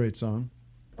 that's a great song.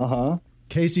 Uh-huh.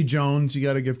 Casey Jones, you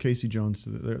got to give Casey Jones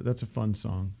that's a fun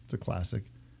song. It's a classic.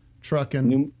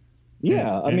 Truckin'.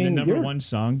 Yeah, and the number one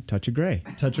song, Touch of Grey.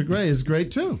 Touch of Grey is great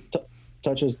too.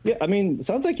 Touches. Yeah, I mean,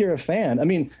 sounds like you're a fan. I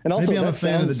mean, and also maybe I'm a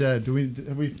fan of the Dead.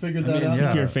 Have we figured that out? I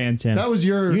think you're a fan, Tim. That was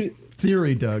your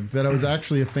theory, Doug, that I was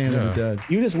actually a fan of the Dead.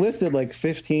 You just listed like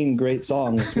 15 great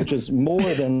songs, which is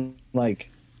more than like.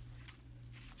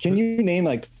 Can you name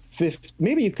like 50?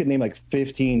 Maybe you could name like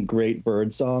 15 great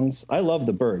Byrd songs. I love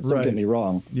the Byrds. Don't get me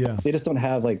wrong. Yeah. They just don't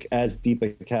have like as deep a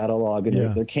catalog,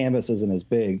 and their canvas isn't as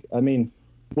big. I mean,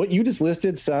 what you just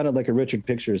listed sounded like a Richard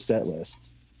Pictures set list.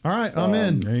 All right, I'm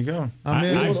in. There you go.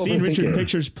 I've seen Richard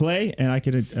Pictures play, and I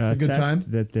can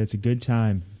attest that that's a good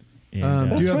time.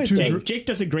 And, do you have Jake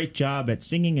does a great job at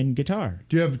singing and guitar.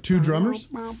 Do you have 2 drummers?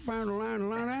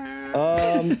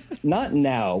 Not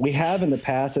now. We have in the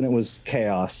past, and it was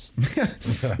chaos.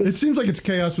 It seems like it's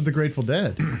chaos with the Grateful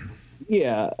Dead.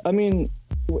 Yeah, I mean,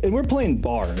 and we're playing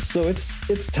bars, so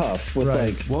it's tough. With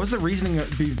like, what was the reasoning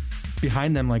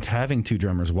behind them like having 2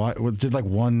 drummers? Why did like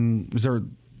one? Was there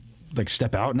like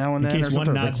step out now and then? In case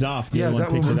one nods off, the other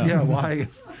one picks it up. Yeah, why?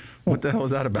 What the hell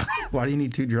is that about? Why do you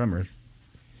need 2 drummers?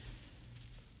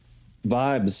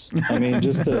 Vibes. I mean,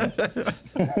 just to...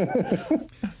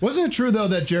 Wasn't it true though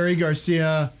that Jerry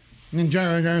Garcia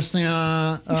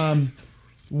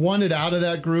wanted out of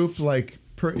that group? Like,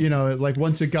 like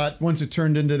once it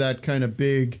turned into that kind of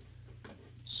big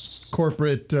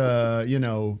corporate,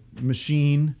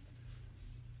 machine.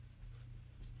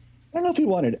 I don't know if he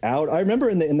wanted out. I remember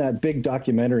in that big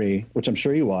documentary, which I'm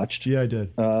sure you watched. Yeah, I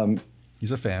did.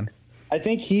 He's a fan. I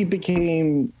think he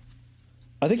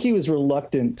was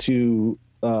reluctant to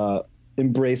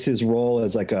embrace his role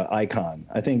as like an icon.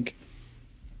 I think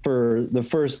for the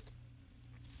first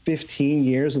 15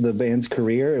 years of the band's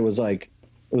career, it was a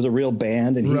real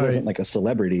band, and he wasn't like a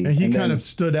celebrity. And he kind of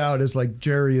stood out as like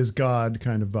Jerry is God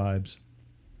kind of vibes.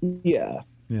 Yeah.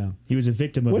 Yeah. He was a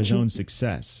victim of his own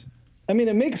success. I mean,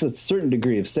 it makes a certain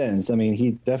degree of sense. I mean,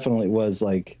 he definitely was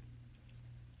like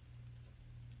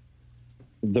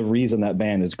the reason that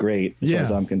band is great, as far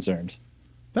as I'm concerned.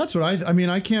 That's what I mean.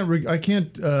 I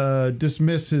can't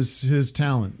dismiss his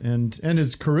talent and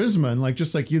his charisma, and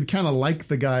just like you kind of like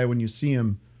the guy when you see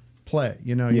him play.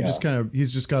 You know, you just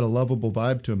he's just got a lovable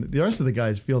vibe to him. The rest of the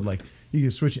guys feel like you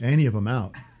can switch any of them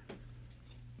out.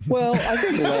 Well, I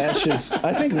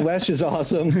think Lesh is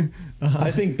awesome.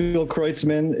 I think Bill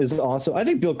Kreutzmann is awesome. I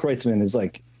think Bill Kreutzmann is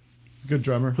like a good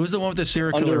drummer. Who's the one with the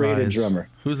serial killer underrated eyes? Drummer.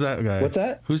 Who's that guy? What's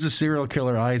that? Who's the serial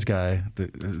killer eyes guy?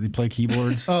 They play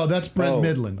keyboards. Oh, that's Brent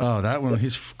Midland. Oh, that one.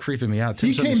 He's creeping me out.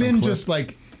 He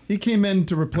came in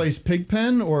to replace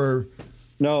Pigpen, or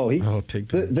no?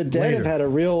 Pigpen. The Dead have had a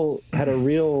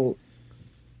real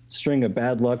string of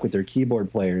bad luck with their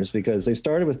keyboard players because they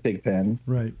started with Pigpen.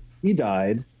 Right. He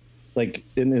died, like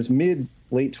in his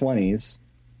late 20s.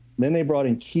 Then they brought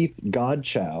in Keith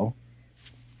Godchow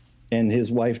and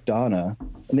his wife Donna,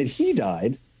 and then he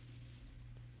died.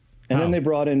 And then they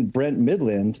brought in Brent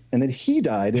Midland, and then he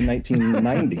died in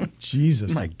 1990.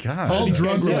 Jesus. My God. All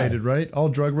drug related, right? All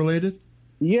drug related?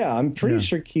 Yeah, I'm pretty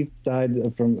sure Keith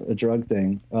died from a drug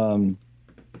thing. Brent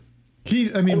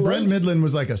Midland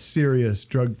was like a serious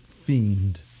drug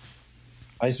fiend.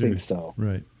 I think so.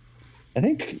 Right. I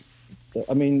think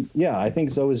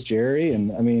so is Jerry,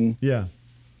 and I mean, yeah,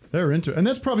 they're into it, and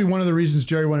that's probably one of the reasons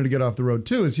Jerry wanted to get off the road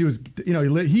too. Is he was,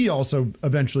 he also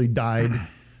eventually died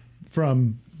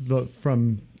from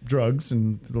drugs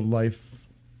and the life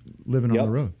living on the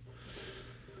road.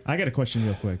 I got a question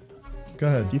real quick. Go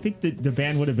ahead. Do you think the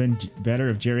band would have been better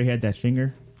if Jerry had that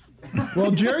finger?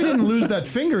 Well, Jerry didn't lose that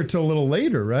finger till a little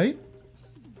later, right?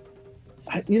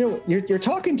 You're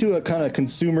talking to a kind of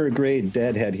consumer grade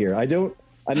deadhead here.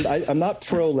 I'm not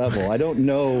pro level. I don't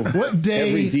know what day.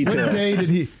 Every detail. What day did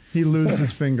he lose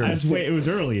his finger? It was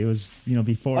early. It was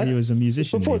before he was a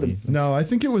musician. No, I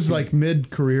think it was like mid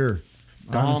career.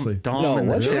 Honestly, Dom in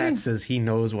the chat says he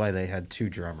knows why they had two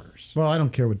drummers. Well, I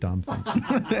don't care what Dom thinks.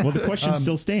 Well, the question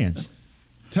still stands.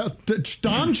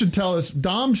 Dom should tell us.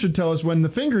 Dom should tell us when the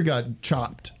finger got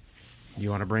chopped. You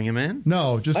want to bring him in?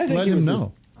 No, just let him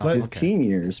know. His teen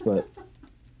years, but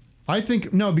I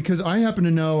think no, because I happen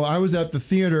to know I was at the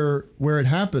theater where it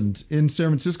happened in San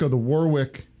Francisco, the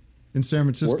Warwick in San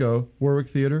Francisco, Warwick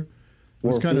Theater.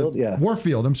 Warfield, yeah.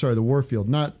 Warfield. I'm sorry, the Warfield,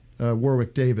 not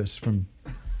Warwick Davis from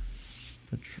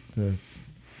the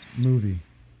movie.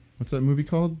 What's that movie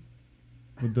called?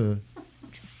 With the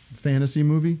fantasy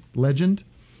movie Legend.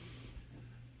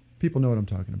 People know what I'm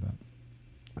talking about.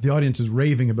 The audience is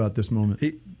raving about this moment.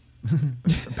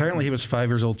 Apparently, he was 5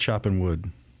 years old chopping wood.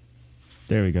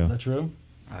 There we go. Is that true?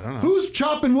 I don't know. Who's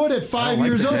chopping wood at 5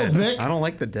 years old, Vic? I don't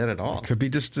like the Dead at all. Could be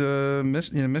just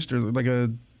Mister, like a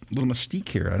little mystique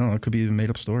here. I don't know. It could be a made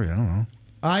up story. I don't know.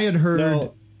 I had heard.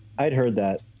 No, I'd heard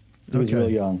that. He was real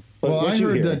young. But well, I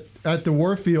heard that at the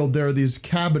Warfield there are these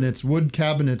cabinets, wood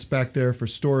cabinets back there for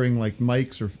storing like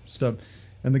mics or stuff.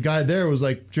 And the guy there was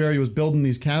like, Jerry was building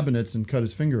these cabinets and cut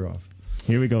his finger off.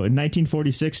 Here we go. In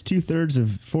 1946, 2/3 of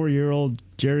 4-year-old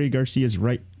Jerry Garcia's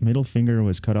right middle finger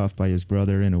was cut off by his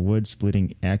brother in a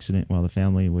wood-splitting accident while the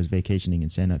family was vacationing in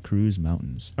Santa Cruz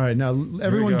Mountains. All right, now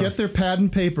everyone get their pad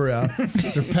and paper out,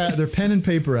 their pen and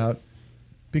paper out,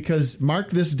 because mark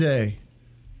this day.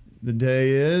 The day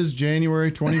is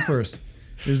January 21st.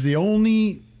 It is the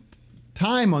only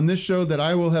time on this show that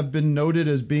I will have been noted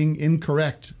as being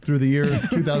incorrect through the year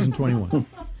 2021.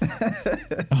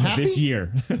 This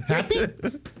year. Happy?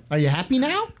 Are you happy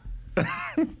now?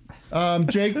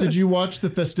 Jake, did you watch the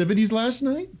festivities last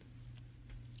night?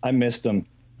 I missed them.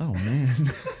 Oh,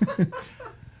 man.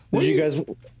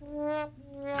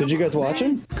 Did you guys watch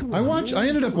them? I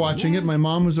ended up watching it. My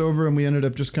mom was over, and we ended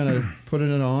up just kind of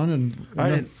putting it on. And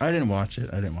I didn't watch it.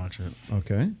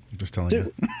 Okay. I'm just telling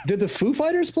you. Did the Foo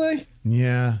Fighters play?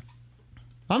 Yeah.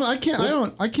 I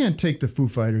can't take the Foo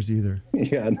Fighters either.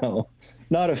 Yeah, no.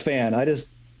 Not a fan.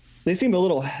 They seem a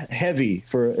little heavy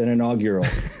for an inaugural.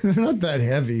 They're not that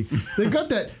heavy. They've got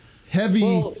that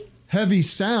heavy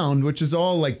sound, which is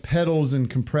all like pedals and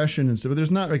compression and stuff, but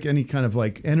there's not like any kind of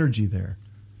like energy there.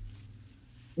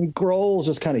 Grohl's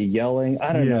just kind of yelling.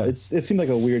 I don't know. It seemed like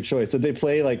a weird choice. Did they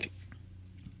play like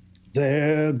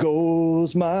 "There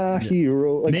Goes My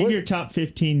Hero"? Like, Name your top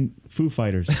 15 Foo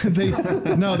Fighters. They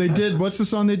did. What's the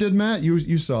song they did, Matt?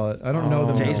 You saw it. I don't know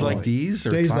them. Days Like These,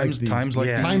 or Days Times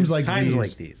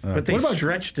Like These. But they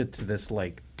stretched it to this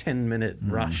like 10-minute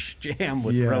rush jam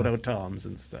with rototoms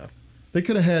and stuff. They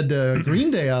could have had Green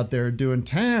Day out there doing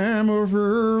 "Time of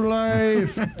Her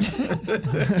Life."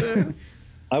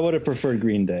 I would have preferred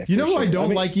Green Day. You know who sure. I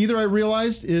don't like either, I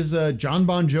realized, is John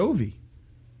Bon Jovi.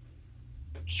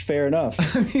 Fair enough.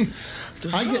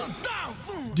 I mean,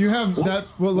 do you have that?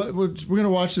 Well, we're going to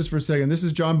watch this for a second. This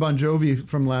is John Bon Jovi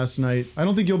from last night. I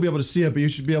don't think you'll be able to see it, but you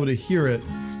should be able to hear it,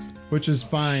 which is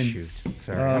fine. Shoot.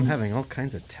 Sorry, I'm having all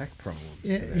kinds of tech problems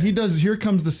today. He does Here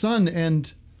Comes the Sun,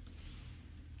 and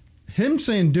him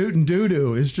saying doot and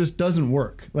doo-doo just doesn't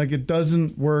work. Like, it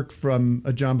doesn't work from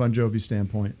a John Bon Jovi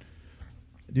standpoint.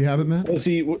 Do you have it, Matt? Was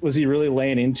he really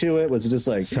laying into it? Was it just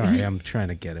like... Sorry, I'm trying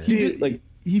to get it.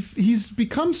 He's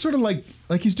become sort of like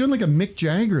he's doing like a Mick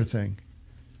Jagger thing.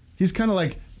 He's kind of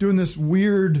like doing this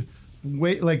weird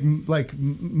way, like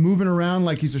moving around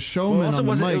like he's a showman on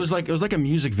the mic. It was like a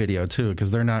music video too,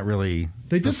 because they're not really.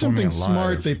 They did something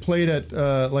smart. They played at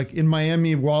like in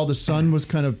Miami while the sun was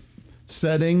kind of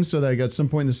setting, so that at some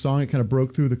point in the song it kind of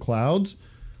broke through the clouds.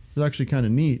 It was actually kind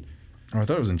of neat. Oh, I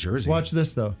thought it was in Jersey. Watch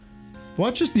this though.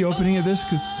 Watch just the opening of this,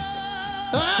 because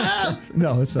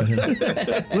no, that's not him.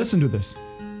 Listen to this.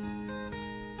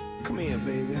 Come here,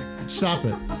 baby. Stop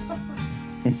it.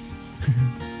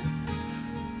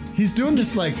 He's doing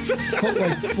this like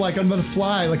I'm gonna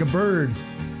fly like a bird.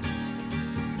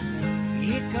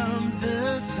 Here comes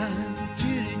the sun.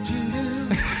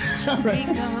 All right.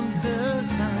 Here comes the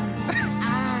sun.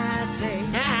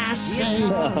 I say.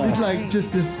 It's like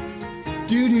just this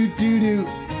doo doo doo doo.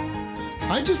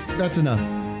 That's enough.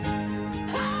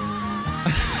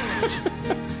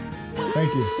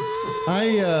 Thank you.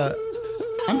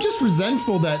 I'm just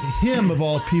resentful that him of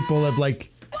all people have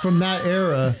like from that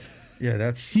era.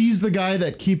 Yeah, he's the guy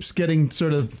that keeps getting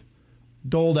sort of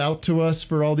doled out to us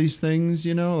for all these things,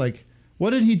 you know? Like, what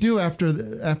did he do after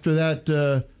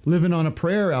that Living on a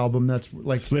Prayer album that's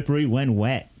like Slippery When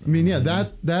Wet? I mean, yeah,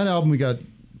 that album we got.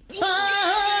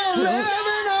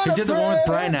 He did the one with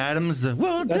Bryan Adams.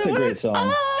 That's a great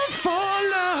song.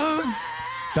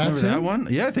 That's Remember him? that one?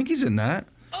 Yeah, I think he's in that.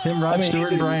 Him, Rod Stewart,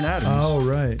 and Bryan Adams. Oh,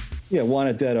 right. Yeah,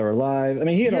 Wanted Dead or Alive. I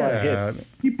mean, he had a lot of hits.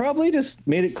 He probably just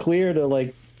made it clear to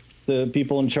like the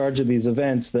people in charge of these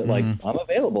events that like I'm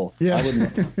available. Yeah. I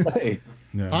would play.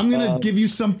 Yeah. I'm gonna give you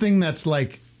something that's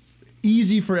like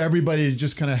easy for everybody to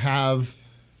just kind of have.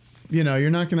 You know,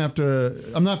 you're not gonna have to.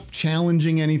 I'm not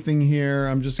challenging anything here.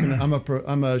 I'm just gonna.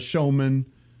 I'm a showman.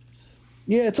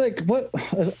 Yeah, it's like what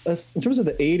in terms of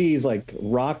the '80s like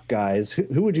rock guys.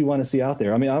 Who would you want to see out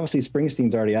there? I mean, obviously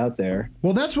Springsteen's already out there.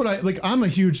 Well, that's what I like. I'm a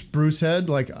huge Bruce head.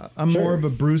 Like I'm more of a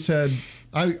Bruce head.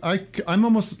 I'm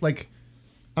almost like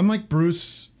I'm like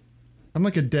Bruce. I'm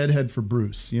like a deadhead for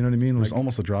Bruce. You know what I mean? There's like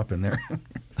almost a drop in there.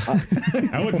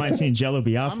 I wouldn't mind seeing Jello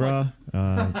Biafra.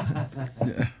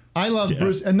 I love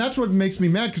Bruce, and that's what makes me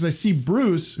mad because I see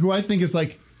Bruce, who I think is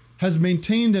like has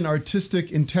maintained an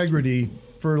artistic integrity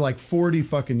for like 40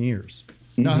 fucking years.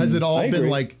 Now, has it all been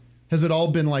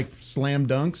like slam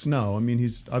dunks? No, I mean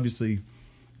he's obviously,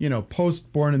 you know,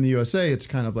 post Born in the USA, it's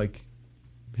kind of like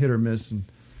hit or miss and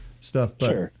stuff. But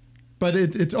sure. But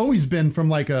it's always been from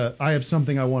like I have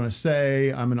something I want to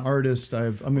say. I'm an artist.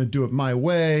 I'm going to do it my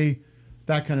way,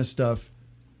 that kind of stuff.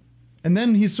 And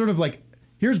then he's sort of like,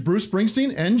 here's Bruce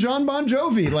Springsteen and John Bon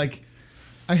Jovi. Like,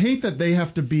 I hate that they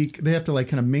have to like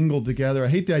kind of mingle together. I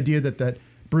hate the idea that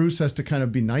Bruce has to kind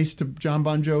of be nice to John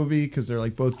Bon Jovi because they're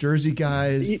like both Jersey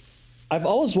guys. I've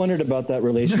always wondered about that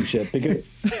relationship because,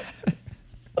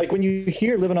 like, when you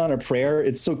hear "Living on a Prayer,"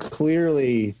 it's so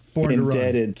clearly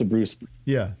indebted to Bruce.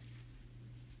 Yeah.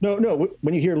 No.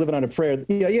 When you hear "Living on a Prayer,"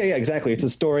 yeah, exactly. It's a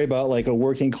story about like a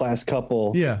working class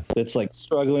couple. Yeah. That's like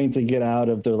struggling to get out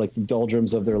of their like the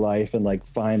doldrums of their life and like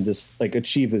find this like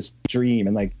achieve this dream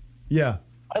and like. Yeah.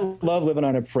 I love "Living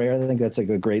on a Prayer." I think that's like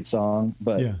a great song,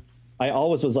 but. Yeah. I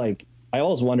always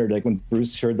wondered like when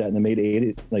Bruce heard that in the mid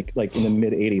 '80s, like in the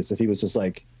mid '80s, if he was just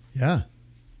like, yeah,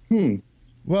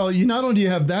 Well, you not only do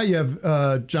you have that, you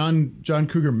have John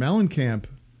Cougar Mellencamp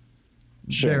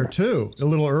there too, a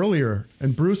little earlier,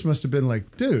 and Bruce must have been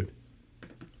like, dude,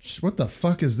 what the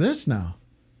fuck is this now?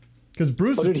 Because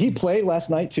Bruce, did he play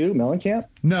last night too, Mellencamp?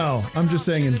 No, I'm just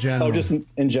saying in general. Oh, just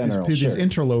in general. These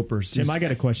interlopers. Tim, I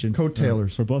got a question.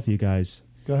 Coattailers for both of you guys.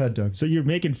 Go ahead, Doug. So you're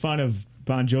making fun of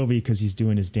Bon Jovi because he's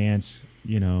doing his dance,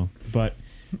 you know. But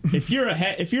if you're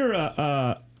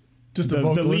the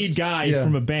lead guy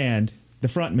from a band, the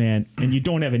front man, and you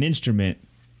don't have an instrument,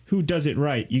 who does it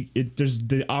right? There's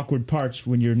the awkward parts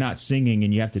when you're not singing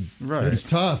and you have to. Right, it's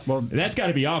tough. Well, that's got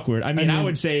to be awkward. I mean, I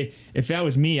would say if that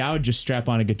was me, I would just strap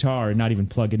on a guitar and not even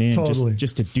plug it in, totally.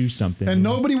 just to do something. And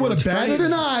nobody would have batted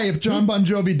an eye if John Bon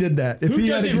Jovi did that. If he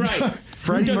does had a it guitar.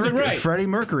 right? Freddie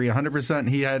Mercury, 100%.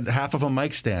 He had half of a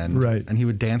mic stand, right, and he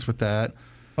would dance with that.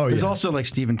 Oh, There's also like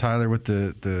Steven Tyler with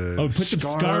the put some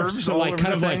scarves, so like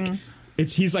kind of like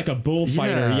he's like a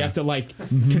bullfighter. Yeah. You have to like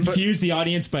confuse the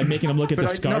audience by making them look at the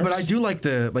scarves. No, but I do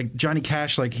like Johnny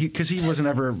Cash, because he wasn't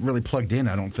ever really plugged in.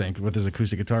 I don't think with his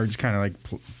acoustic guitar, just kind of like.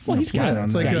 He's got it.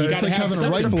 It's like having a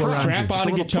rifle around strap you. on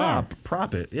a guitar.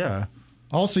 Prop it, yeah.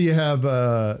 Also, you have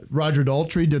Roger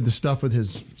Daltrey did the stuff with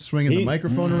his swinging the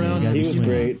microphone around. He was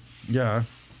great. Yeah.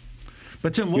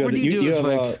 But Tim, what would you do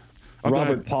if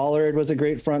Robert Pollard was a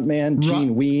great front man.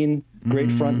 Gene Ween,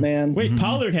 great front man. Wait,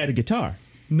 Pollard had a guitar.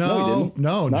 No, he didn't.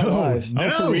 No, Not live. Oh,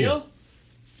 for real?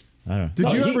 I don't know.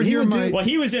 Did you ever hear my? Well,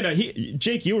 he was in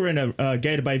Jake, you were in a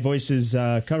Guided by Voices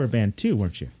cover band too,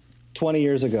 weren't you? 20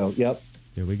 years ago. Yep.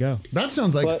 There we go. That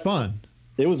sounds like fun.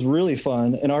 It was really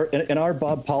fun, and our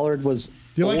Bob Pollard was.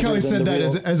 Do you like how he said that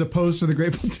as opposed to the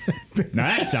Grateful Dead? Now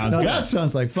that sounds good. That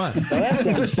sounds like fun. Now that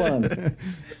sounds fun.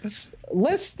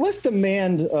 Less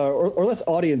demand or less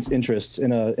audience interest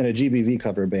in a GBV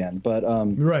cover band, but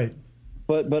right.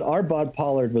 But our Bob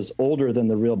Pollard was older than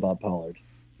the real Bob Pollard,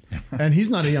 and he's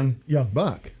not a young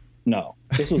buck. No,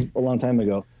 this was a long time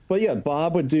ago. But yeah,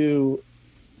 Bob would do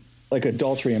like a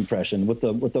Daltrey impression with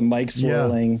the mic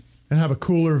swirling. And have a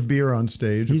cooler of beer on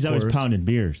stage. He's always pounding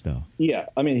beers, though. Yeah,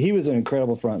 I mean, he was an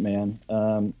incredible front man.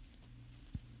 In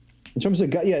terms of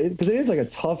because it is like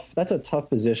that's a tough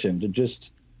position to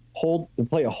just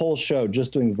play a whole show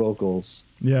just doing vocals.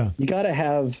 Yeah, you gotta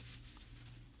have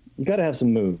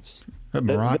some moves. That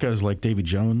maracas like Davy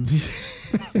Jones.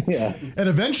 Yeah, and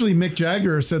eventually Mick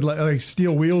Jagger said like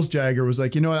Steel Wheels Jagger was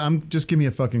like, you know what, just give me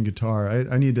a fucking guitar.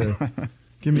 I need to.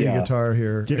 Give me a guitar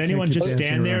here. Did anyone just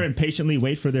stand there and patiently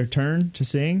wait for their turn to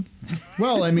sing?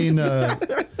 Well, I mean,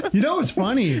 it's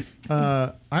funny.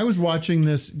 I was watching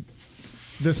this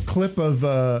clip of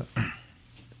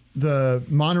the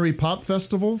Monterey Pop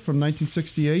Festival from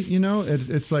 1968.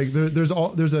 It's like there's a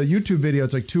YouTube video.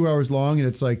 It's like 2 hours long, and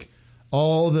it's like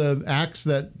all the acts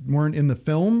that weren't in the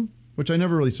film, which I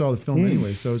never really saw the film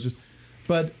anyway. So it's just.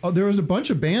 But there was a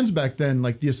bunch of bands back then,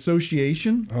 like the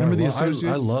Association. Remember the Association?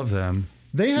 I love them.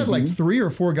 They had like 3 or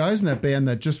 4 guys in that band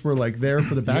that just were like there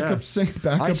for the backup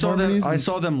harmonies. I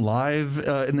saw them live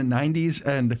in the 90s,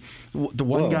 and the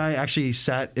one guy actually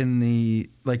sat in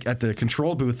at the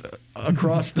control booth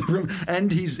across the room, and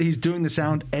he's doing the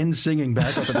sound and singing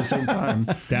backup at the same time.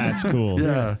 That's cool.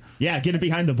 Yeah. Yeah, get it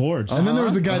behind the boards. And then there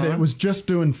was a guy that was just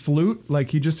doing flute, like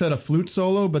he just had a flute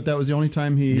solo, but that was the only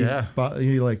time he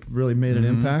like really made an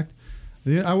impact.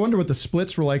 I wonder what the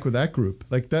splits were like with that group.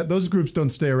 Like those groups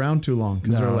don't stay around too long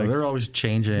because they're always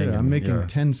changing. Yeah, I'm making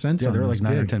 10 cents on there are this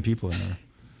like 9 or gig. 10 people in there.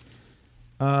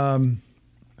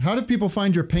 How do people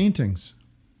find your paintings?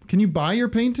 Can you buy your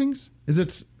paintings?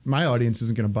 My audience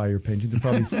isn't going to buy your painting. They're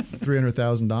probably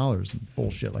 $300,000 and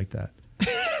bullshit like that.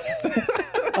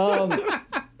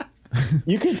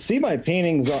 You can see my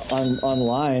paintings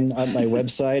online on my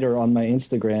website or on my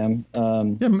Instagram.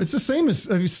 Yeah, it's the same as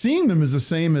seeing them is the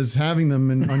same as having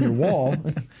them on your wall.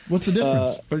 What's the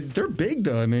difference? But they're big,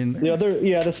 though. I mean,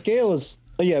 the scale is.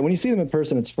 When you see them in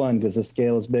person, it's fun because the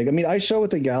scale is big. I mean, I show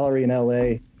at a gallery in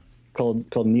LA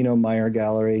called Nino Meyer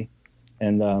Gallery,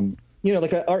 and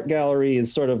like an art gallery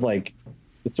is sort of like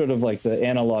the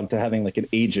analog to having like an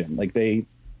agent. Like they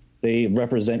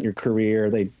represent your career.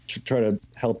 They try to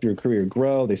help your career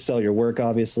grow. They sell your work,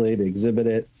 obviously. They exhibit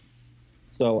it.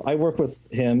 So I work with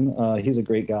him. He's a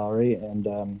great gallery,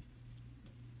 and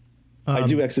I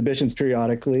do exhibitions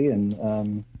periodically.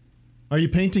 And are you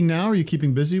painting now? Are you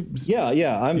keeping busy? Yeah.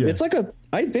 It's like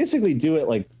I basically do it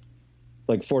like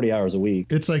 40 hours a week.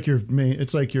 It's like your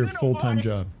full-time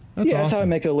job. That's awesome. That's how I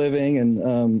make a living,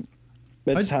 and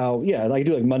that's how I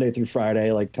do like Monday through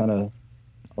Friday, like kind of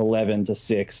 11 to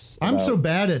 6. I'm so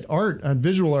bad at art, at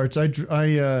visual arts. My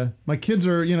kids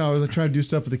are, they're trying to do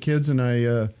stuff with the kids, and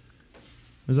I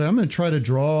was like, I'm going to try to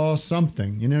draw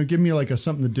something, give me like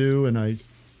something to do. And I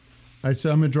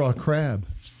said, I'm going to draw a crab.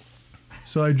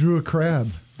 So I drew a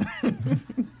crab.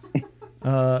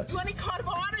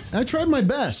 I tried my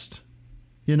best.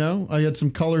 I had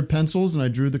some colored pencils and I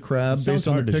drew the crab based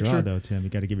on the picture. Draw, though, Tim. You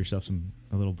got to give yourself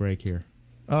a little break here.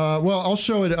 Well, I'll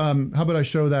show it. How about I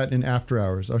show that in After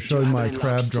Hours? I'll show you my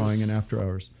crab drawing in After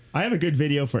Hours. I have a good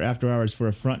video for After Hours for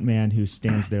a front man who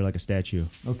stands there like a statue.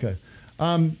 Okay.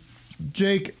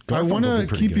 Jake, I want to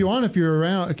keep you on if you're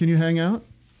around. Can you hang out?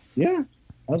 Yeah,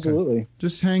 absolutely. Okay.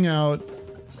 Just hang out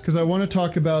because I want to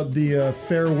talk about the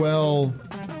farewell.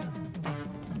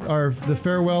 The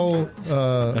farewell.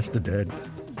 That's the Dead.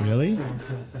 Really? Do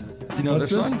you know this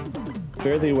song?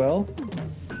 Fare Thee Well.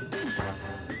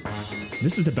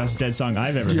 This is the best Dead song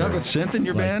I've ever heard. Do you have a synth in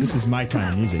your band? This is my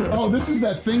kind of music. Oh, this is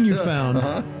that thing you found.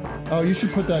 Oh, you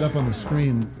should put that up on the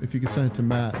screen if you could send it to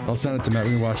Matt. I'll send it to Matt.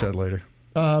 We can watch that later.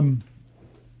 That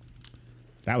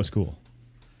was cool.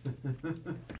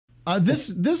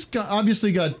 This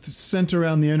obviously got sent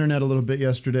around the internet a little bit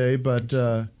yesterday, but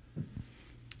the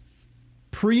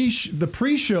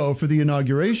pre-show for the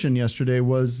inauguration yesterday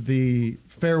was the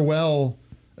farewell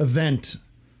event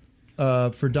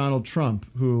for Donald Trump,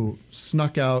 who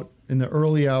snuck out in the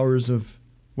early hours of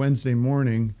Wednesday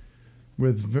morning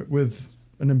with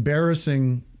an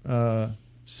embarrassing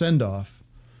send-off.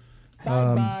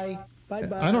 Bye-bye.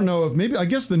 Bye-bye. I don't know if maybe, I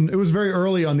guess it was very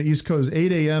early on the East Coast,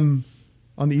 8 a.m.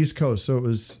 on the East Coast, so it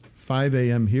was 5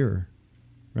 a.m. here,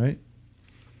 right?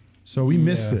 So we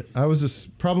missed it. I was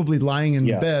just probably lying in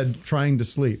bed trying to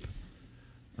sleep.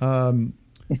 I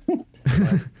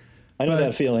know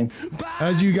that feeling.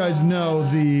 As you guys know,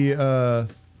 the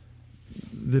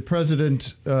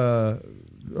president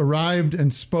arrived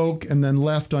and spoke and then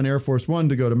left on Air Force One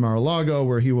to go to Mar-a-Lago,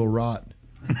 where he will rot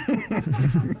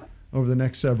over the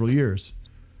next several years,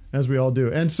 as we all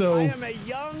do. And so I am a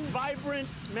young, vibrant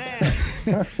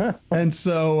man. and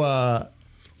so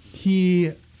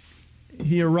he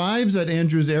arrives at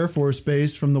Andrews Air Force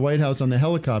Base from the White House on the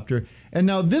helicopter. And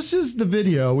now this is the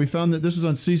video. We found that this was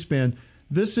on C-SPAN.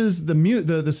 This is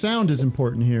the sound is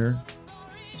important here.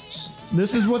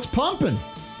 This is what's pumping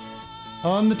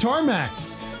on the tarmac.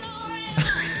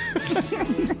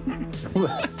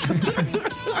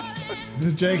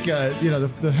 Jake,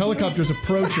 the helicopter's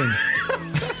approaching.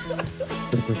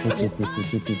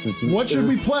 What should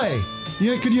we play?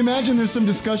 Could you imagine there's some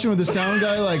discussion with the sound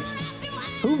guy like,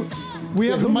 we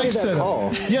have the mic set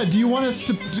up. Yeah, do you want us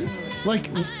to...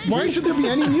 why should there be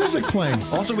any music playing?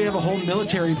 Also, we have a whole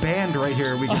military band right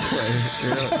here we can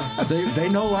play. They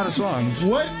know a lot of songs.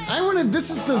 This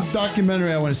is the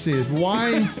documentary I want to see, is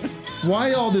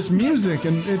why all this music?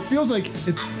 And it feels like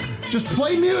it's just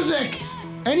play music.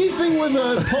 Anything with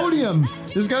a podium.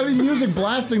 There's got to be music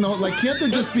blasting. Can't there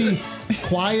just be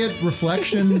quiet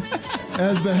reflection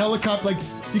as the helicopter,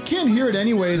 you can't hear it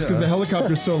anyways because the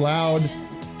helicopter's so loud.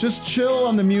 Just chill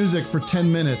on the music for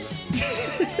 10 minutes.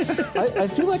 I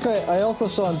feel like I also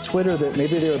saw on Twitter that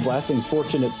maybe they were blasting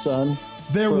Fortunate Son.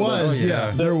 There was,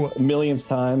 the millionth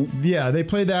time. Yeah, they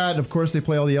play that. Of course, they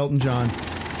play all the Elton John.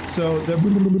 So,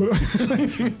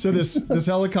 so this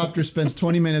helicopter spends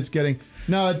 20 minutes getting...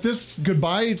 Now, at this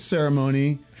goodbye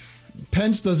ceremony,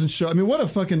 Pence doesn't show... I mean, what a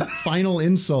fucking final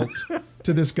insult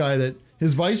to this guy that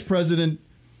his vice president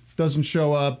doesn't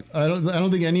show up. I don't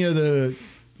think any of the...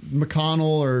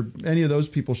 McConnell or any of those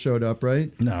people showed up,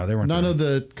 right? No, they weren't. None of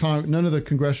the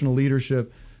congressional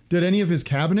leadership. Did any of his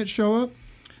cabinet show up?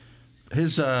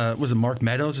 His was it Mark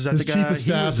Meadows? Is that his the guy? Chief of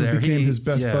staff who became his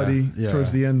best buddy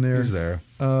towards the end there. He's there.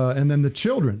 And then the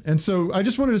children. And so I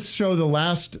just wanted to show the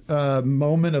last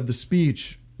moment of the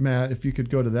speech, Matt. If you could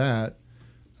go to that.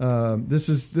 This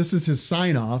is his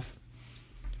sign off.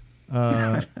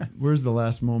 Where's the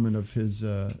last moment of his?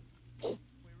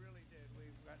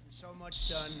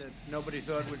 Done that nobody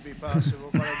thought would be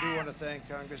possible, but I do want to thank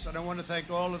Congress, and I want to thank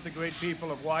all of the great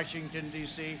people of Washington,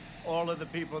 D.C., all of the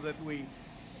people that we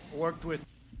worked with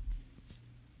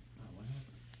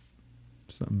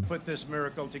put this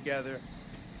miracle together.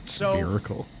 So,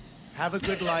 miracle. Have a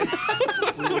good life.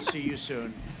 We will see you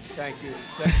soon. Thank you.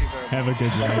 Thank you very much. Have a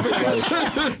good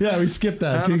life. Yeah, we skipped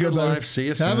that. Have a good life. See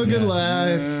you soon. Have a good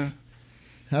life. Yeah.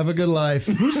 Have a good life.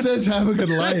 Who says have a good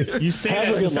life? You say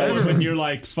that to someone when you're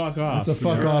like, fuck off. It's a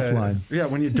fuck off line. Yeah,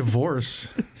 when you divorce.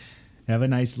 Have a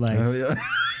nice life.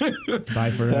 Bye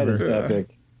forever. That is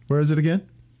epic. Where is it again?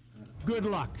 Good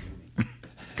luck.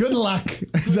 Good luck.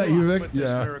 Is that you, Vic? Put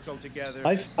this miracle together.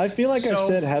 I feel like I've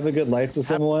said have a good life to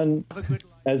someone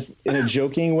as in a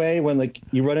joking way when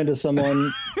you run into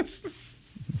someone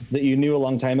that you knew a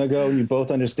long time ago and you both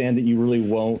understand that you really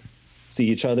won't see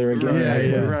each other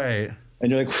again. Yeah. Right. And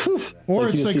you're like, whew. Or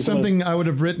it's like something I would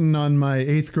have written on my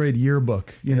 8th grade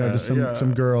yearbook, to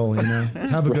some girl,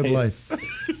 have a good life.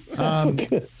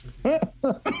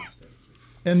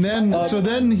 And then,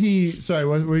 sorry,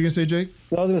 what were you going to say, Jake?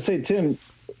 I was going to say, Tim,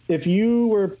 if you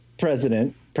were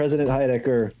President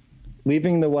Heidecker,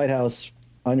 leaving the White House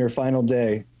on your final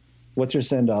day, what's your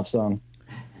send-off song?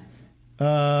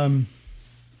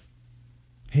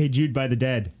 Hey Jude by the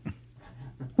Dead.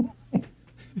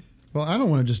 Well, I don't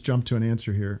want to just jump to an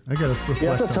answer here. I got to reflect.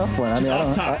 Yeah, it's a tough one.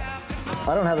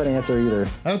 I don't have an answer either.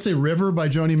 I would say River by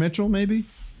Joni Mitchell, maybe.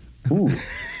 Ooh.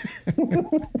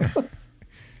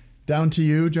 Down to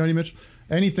You, Joni Mitchell.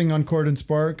 Anything on Cord and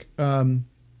Spark.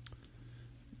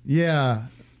 Yeah,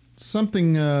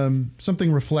 something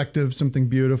reflective, something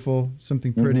beautiful,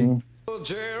 something pretty. All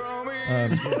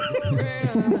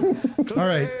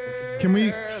right, can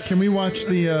we watch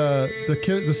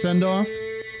the send off?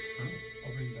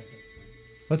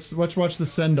 Let's watch the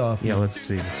send off. Yeah, let's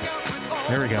see.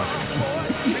 There we go.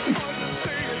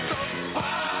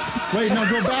 Wait, no,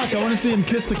 go back. I want to see him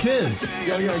kiss the kids.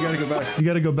 Yeah, you gotta go back. You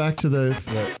got to go back to the.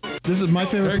 This is my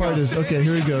favorite part. Is okay.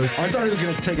 Here he goes. I thought he was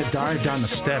gonna take a dive down the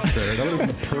steps there. That would have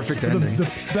been the perfect ending.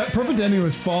 That perfect ending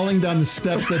was falling down the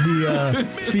steps that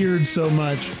he feared so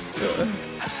much.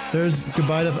 There's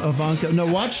goodbye to Ivanka. No,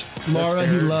 watch Laura.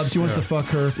 He loves. He wants to fuck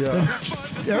her. Yeah.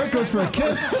 Eric goes for a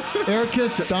kiss. Eric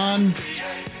kiss. Don.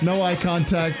 No eye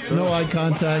contact. No eye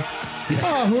contact.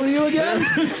 Oh, who are you again?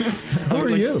 Who are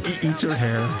you? Eats her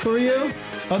hair. Who are you?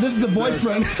 Oh, this is the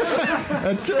boyfriend.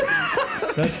 that's.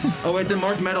 Oh wait, then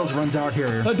Mark Meadows runs out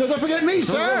here. Don't forget me,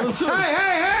 sir.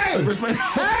 Hey!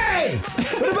 Hey!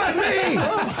 What about me?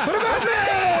 What about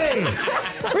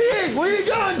me? Where you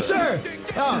going, sir?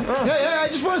 Oh, hey! I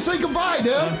just want to say goodbye,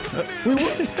 dude.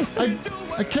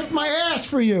 I kicked my ass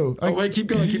for you. Oh wait, keep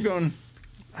going.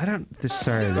 I don't.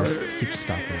 Sorry, keep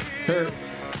stopping. There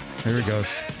he goes.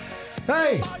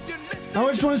 Hey, I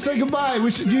just want to say goodbye.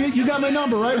 You got my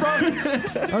number, right, bro?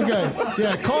 Okay.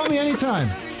 Yeah, call me anytime.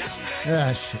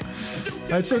 Yeah, shit.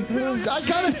 So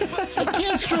I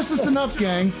can't stress this enough,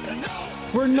 gang.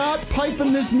 We're not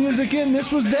piping this music in.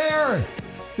 This was there.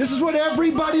 This is what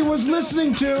everybody was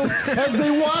listening to as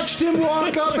they watched him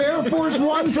walk up Air Force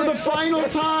One for the final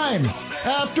time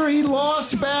after he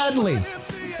lost badly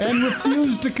and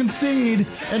refused to concede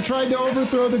and tried to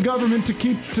overthrow the government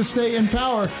to stay in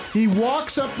power. He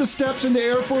walks up the steps into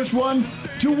Air Force One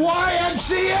to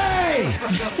YMCA.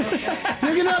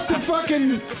 You're gonna have to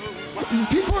fucking.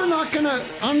 People are not gonna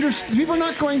understand. People are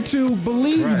not going to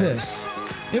believe this.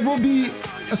 It will be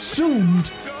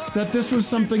assumed that this was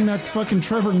something that fucking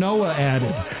Trevor Noah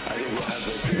added.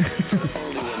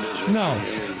 No.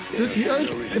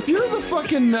 If you're the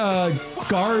fucking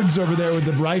guards over there with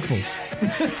the rifles,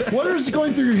 what is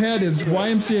going through your head is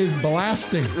YMCA is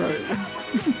blasting. Right.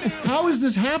 How is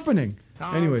this happening?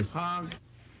 Anyways.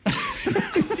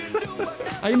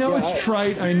 I know it's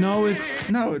trite. I know it's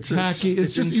hacky.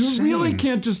 It's just insane. You really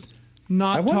can't just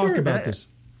not talk about this.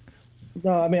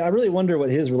 No, I mean, I really wonder what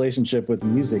his relationship with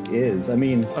music is. I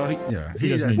mean, he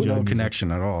has no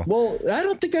connection at all. Well, I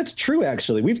don't think that's true.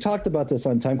 Actually, we've talked about this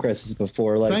on Time Crisis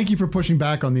before. Like, thank you for pushing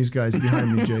back on these guys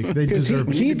behind me, Jake. They deserve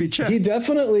it. He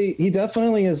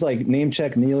definitely has like name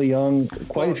checked Neil Young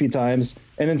quite a few times,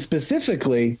 and then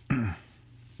specifically,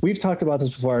 we've talked about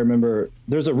this before. I remember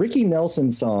there's a Ricky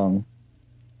Nelson song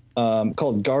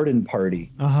called "Garden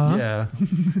Party." Yeah.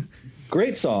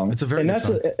 Great song. It's a very good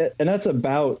song. And that's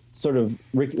about sort of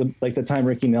like the time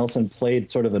Ricky Nelson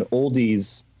played sort of an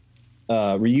oldies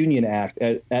reunion act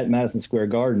at Madison Square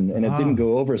Garden, and it didn't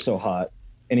go over so hot.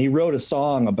 And he wrote a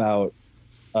song about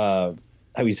how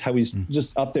he's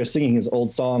just up there singing his old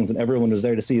songs, and everyone was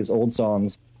there to see his old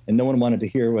songs, and no one wanted to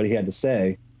hear what he had to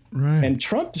say. Right. And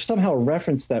Trump somehow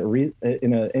referenced that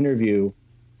in an interview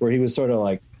where he was sort of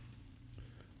like,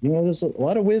 there's a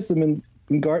lot of wisdom in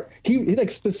he like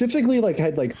specifically like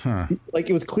had like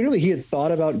it was clearly he had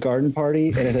thought about Garden Party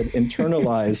and it had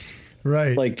internalized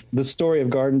right like the story of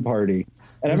Garden Party.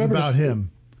 And it was I remember about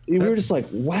him. We were just like,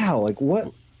 wow, like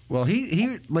what? Well,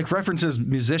 he like references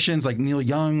musicians like Neil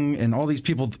Young and all these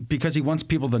people because he wants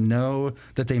people to know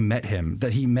that he met him.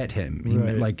 He met,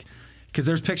 like. Because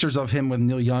there's pictures of him with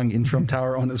Neil Young in Trump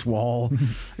Tower on his wall,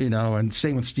 and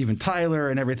same with Steven Tyler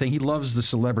and everything. He loves the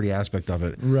celebrity aspect of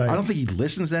it. Right. I don't think he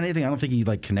listens to anything. I don't think he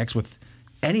like connects with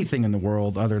anything in the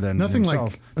world other than nothing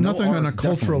himself. Nothing on a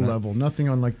cultural level. Nothing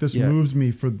on like this moves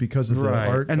me because of the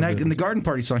art. And in the Garden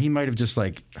Party song, he might have just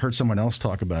like heard someone else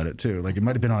talk about it too. Like it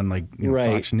might have been on like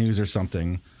Fox News or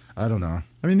something. I don't know.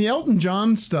 I mean, the Elton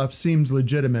John stuff seems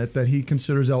legitimate. That he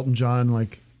considers Elton John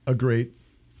like a great.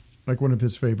 Like one of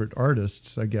his favorite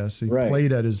artists, I guess. He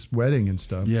played at his wedding and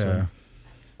stuff. Yeah.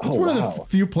 So. It's one of the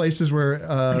few places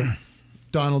where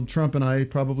Donald Trump and I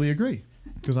probably agree.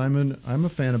 Because I'm a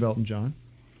fan of Elton John.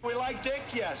 We like dick,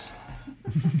 yes.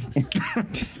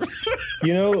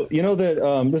 you know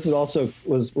that this is also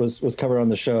was covered on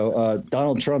the show.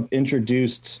 Donald Trump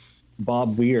introduced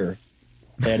Bob Weir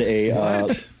at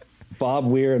a Bob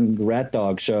Weir and Rat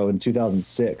Dog show in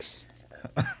 2006.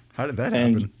 How did that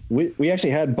happen? And we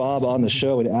actually had Bob on the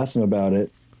show and asked him about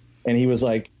it. And he was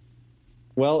like,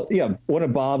 well, yeah, one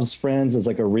of Bob's friends is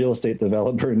like a real estate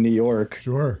developer in New York.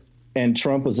 Sure. And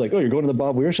Trump was like, oh, you're going to the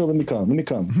Bob Weir show? Let me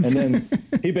come. And then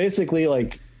he basically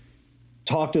like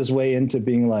talked his way into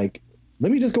being like,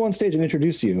 let me just go on stage and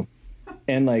introduce you.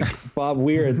 And like Bob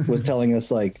Weir was telling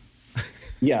us like,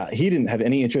 yeah, he didn't have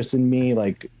any interest in me.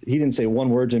 Like he didn't say one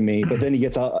word to me, but then he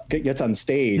gets on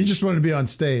stage. He just wanted to be on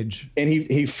stage. And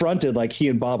he fronted like he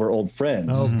and Bob are old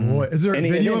friends. Oh boy. Is there a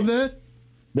video of that?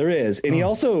 There is. And he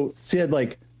also said,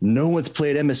 like, no one's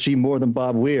played MSG more than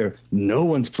Bob Weir. No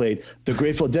one's played the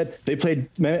Grateful Dead. They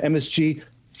played MSG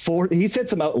he said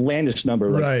some outlandish number.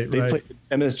 Like they played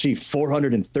MSG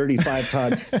 435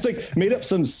 times. It's like made up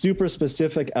some super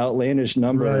specific outlandish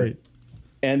number. Right.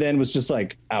 And then was just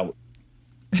like out.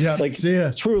 Yeah. Like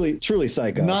truly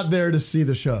psycho. Not there to see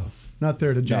the show. Not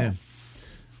there to jam.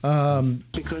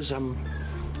 Because I'm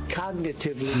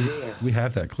cognitively there. We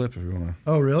have that clip if you want to.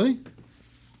 Oh, really?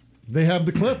 They have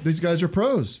the clip. These guys are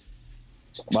pros.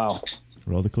 Wow.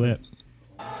 Roll the clip.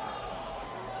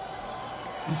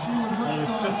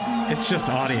 It's just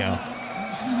audio.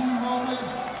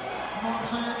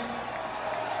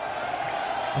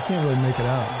 I can't really make it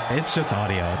out. It's just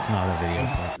audio. It's not a video.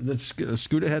 Let's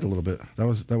scoot ahead a little bit.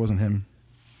 That wasn't him.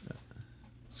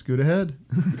 Scoot ahead.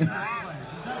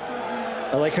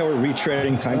 I like how we're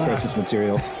retreading Time Crisis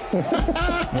material.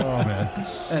 Oh man.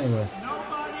 Anyway.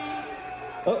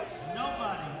 Nobody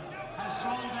has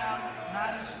sold out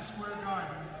Madison Square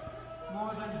Garden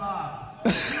more than Bob.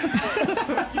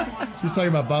 He's talking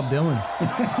about Bob Dylan.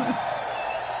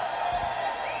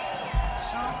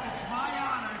 So it's my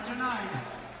honor tonight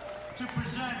to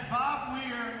present Bob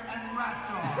Weir and Rat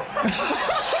Dog.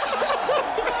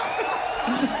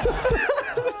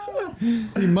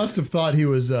 He must have thought he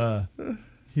was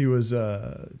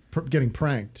getting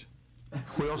pranked.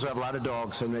 We also have a lot of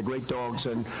dogs, and they're great dogs,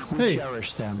 and we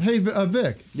cherish them. Hey,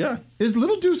 Vic. Yeah. Is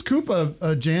Little Deuce Coupe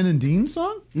a Jan and Dean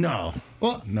song? No.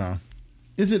 Well, no.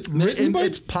 Is it written by?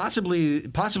 It's possibly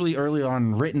early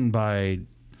on written by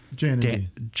Jan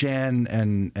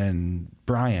and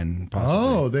Brian.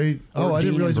 Possibly. Oh, I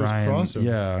didn't realize it was Brian, crossover.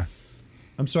 Yeah.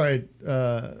 I'm sorry.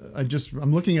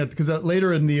 I'm looking at because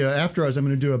later in the after hours I'm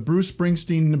going to do a Bruce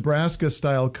Springsteen Nebraska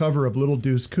style cover of Little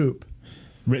Deuce Coupe,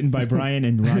 written by Brian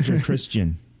and Roger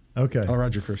Christian. Okay. Oh,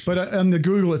 Roger Christian. But on the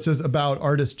Google it says about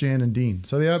artist Jan and Dean,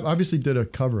 so they obviously did a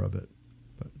cover of it.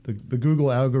 But the Google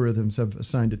algorithms have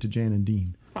assigned it to Jan and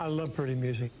Dean. I love pretty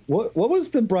music. What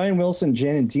was the Brian Wilson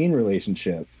Jan and Dean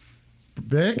relationship?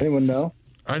 Vic? Anyone know?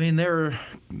 I mean, they were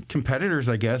competitors,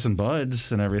 I guess, and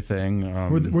buds and everything.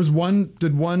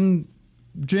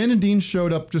 Jan and Dean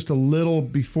showed up just a little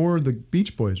before the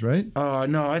Beach Boys, right?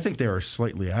 No, I think they were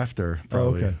slightly after.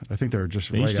 Probably. Oh, okay. I think they were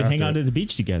just. They used to hang out at the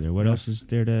beach together. What else is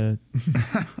there to?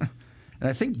 And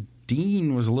I think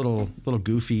Dean was a little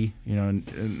goofy, and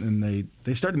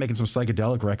they started making some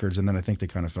psychedelic records, and then I think they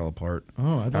kind of fell apart.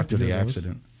 Oh, I'd like after to the hear those.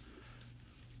 accident.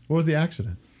 What was the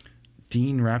accident?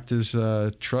 Dean wrapped his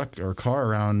truck or car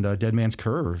around Dead Man's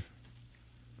Curve.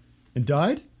 And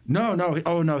died? No.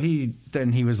 Oh no. He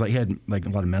was like he had like a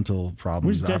lot of mental problems.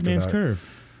 Where's Dead Man's Curve?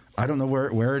 I don't know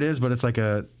where it is, but it's like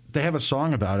they have a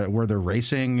song about it where they're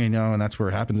racing, and that's where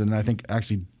it happens. And I think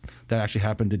that actually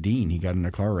happened to Dean. He got in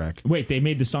a car wreck. Wait, they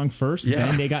made the song first, Yeah.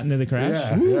 then they got into the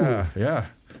crash? Yeah.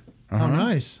 How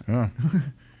nice. Yeah.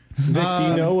 Vic, do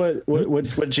you know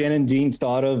what Jan and Dean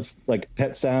thought of like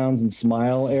Pet Sounds and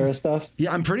Smile era stuff?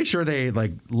 Yeah, I'm pretty sure they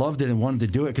like loved it and wanted to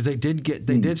do it because they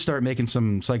did start making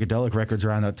some psychedelic records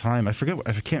around that time. I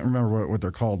can't remember what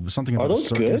they're called, but something about Are those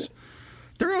circus. good?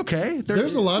 They're okay.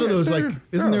 There's a lot of those. Like,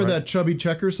 isn't there that Chubby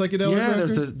Checker psychedelic record? Yeah,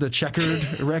 there's the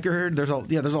Checkered record. There's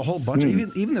a whole bunch.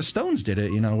 Even the Stones did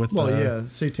it. With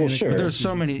Satanic. Well, sure. But there's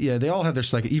so many. Yeah, they all have their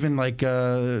even like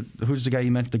who's the guy you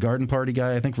mentioned, the Garden Party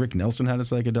guy? I think Rick Nelson had a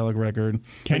psychedelic record.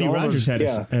 Kenny Rogers had a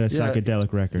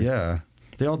psychedelic record. Yeah,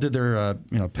 they all did their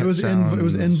Pet It was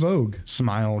in vogue.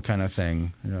 Smile kind of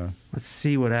thing. Yeah. Let's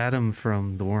see what Adam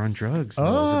from the War on Drugs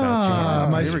knows about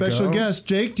Jan. My special guest,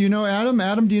 Jake. Do you know Adam?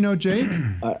 Adam, do you know Jake?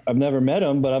 I've never met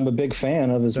him, but I'm a big fan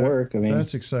of his work. I mean,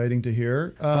 that's exciting to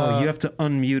hear. You have to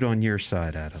unmute on your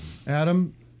side, Adam.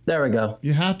 Adam, there we go.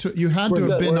 You had to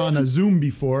have been on a Zoom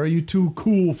before. Are you too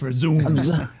cool for Zoom?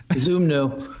 Zoom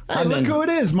new. Hey, look who it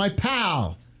is, my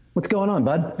pal. What's going on,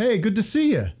 bud? Hey, good to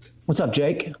see you. What's up,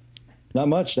 Jake? Not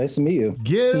much. Nice to meet you.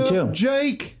 Get Me up, too.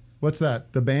 Jake. What's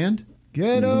that? The band?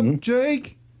 Get up,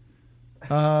 Jake.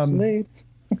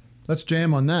 Let's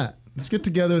jam on that. Let's get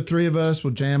together, the three of us.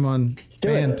 We'll jam on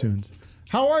band tunes.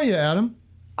 How are you, Adam?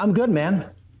 I'm good, man.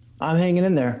 I'm hanging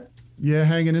in there. Yeah,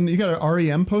 hanging in. You got an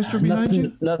REM poster behind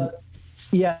you?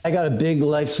 Yeah, I got a big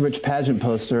Life's Rich pageant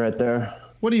poster right there.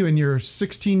 What are you in your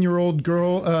 16-year-old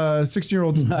girl,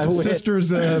 16-year-old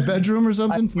sister's bedroom or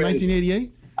something from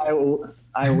 1988?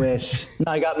 I wish. No,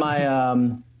 I got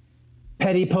my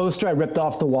Petty poster. I ripped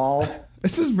off the wall.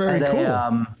 This is very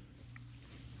cool.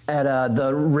 At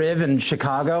the Riv in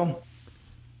Chicago.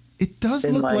 It does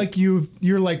look like you've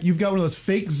got one of those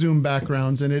fake Zoom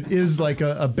backgrounds, and it is like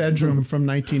a bedroom from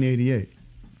 1988.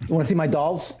 You want to see my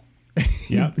dolls?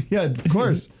 Yeah, yeah, of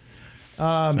course.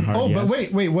 But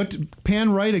wait, what?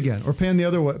 Pan right again, or pan the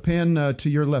other way? Pan to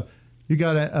your left. You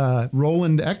got a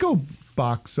Roland Echo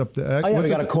box up there. Oh yeah, we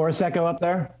got a Chorus Echo up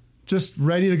there. Just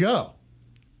ready to go.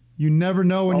 You never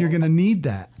know when you're going to need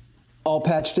that. All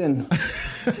patched in.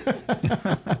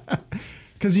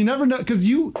 Because you never know. Because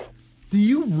do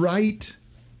you write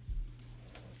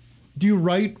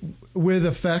with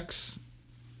effects?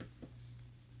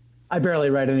 I barely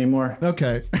write anymore.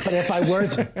 Okay. But if I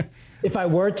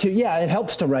were to, yeah, it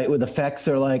helps to write with effects.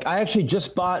 Or like, I actually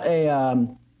just bought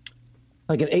an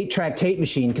 8-track tape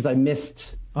machine because I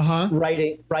missed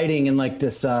writing in like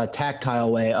this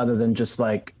tactile way, other than just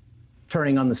like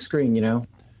turning on the screen, you know.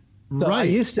 So I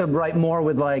used to write more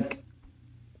with like,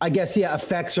 I guess, yeah,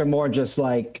 effects are more just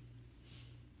like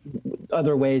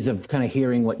other ways of kind of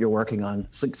hearing what you're working on.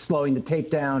 It's like slowing the tape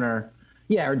down, or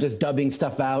just dubbing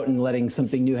stuff out and letting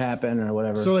something new happen or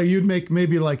whatever. So like you'd make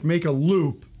a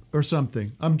loop or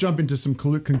something. I'm jumping to some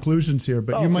conclusions here,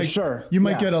 but you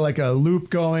might get a loop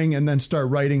going and then start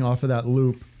writing off of that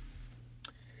loop.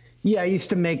 Yeah, I used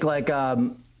to make like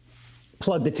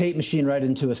plug the tape machine right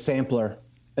into a sampler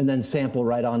and then sample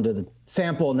right onto the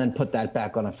sample and then put that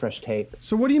back on a fresh tape.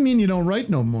 So what do you mean you don't write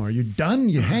no more? You done?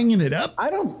 You hanging it up?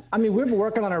 We've been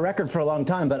working on our record for a long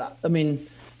time, but I mean,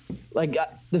 like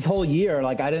this whole year,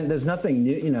 like there's nothing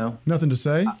new, you know. Nothing to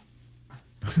say?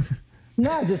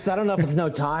 No, I don't know if it's no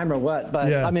time or what, but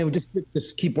yeah. I mean, we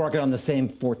just keep working on the same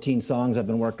 14 songs I've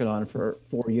been working on for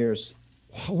 4 years.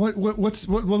 Well,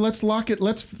 let's lock it.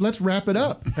 Let's wrap it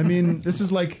up. I mean, this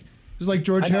is like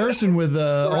George Harrison with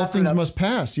All Things Must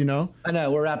Pass, you know? I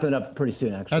know, we're wrapping it up pretty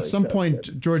soon, actually. At some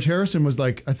point, George Harrison was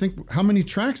like, I think, how many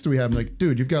tracks do we have? I'm like,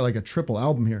 dude, you've got like a triple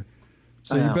album here.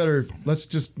 So you better, let's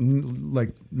just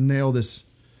nail this.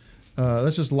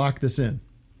 Let's just lock this in.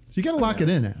 So you got to lock it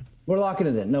in, Ed. We're locking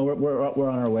it in. No, we're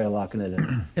on our way to locking it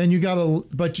in. And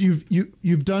but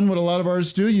you've done what a lot of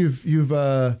artists do.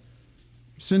 You've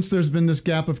since there's been this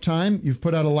gap of time, you've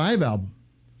put out a live album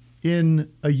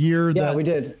in a year. Yeah, we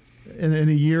did. In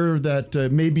a year that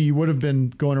maybe you would have been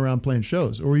going around playing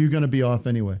shows, or were you going to be off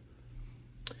anyway?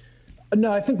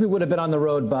 No, I think we would have been on the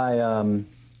road by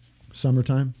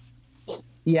summertime.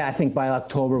 Yeah, I think by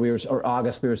October or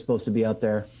August we were supposed to be out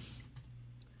there.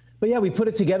 But yeah, we put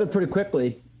it together pretty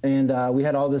quickly, and we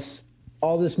had all this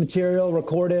material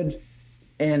recorded,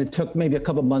 and it took maybe a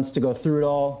couple months to go through it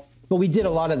all. But we did a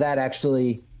lot of that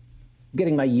actually. I'm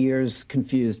getting my years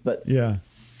confused, but yeah,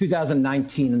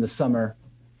 2019 in the summer,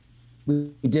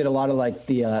 we did a lot of like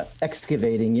the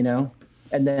excavating, you know,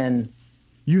 and then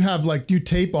you have do you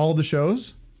tape all the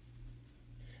shows?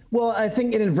 Well, I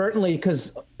think inadvertently,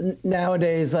 because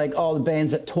nowadays, like all the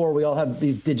bands that tour, we all have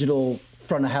these digital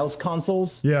front of house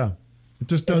consoles. Yeah, it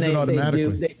just does it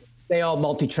automatically. They all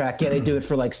multi-track. Yeah, they do it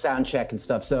for like sound check and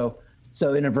stuff. So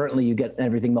inadvertently, you get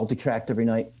everything multi-tracked every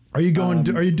night. Are you going?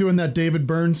 Are you doing that David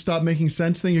Byrne Stop Making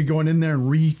Sense thing? You're going in there and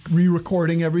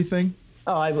re-recording everything?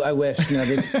 Oh, I wish. You know,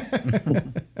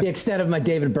 the extent of my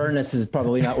David Byrne-ness is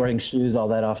probably not wearing shoes all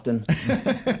that often.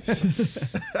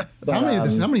 But,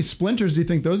 how many splinters do you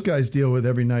think those guys deal with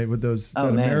every night with that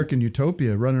American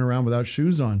Utopia running around without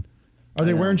shoes on? Are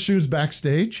they wearing shoes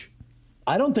backstage?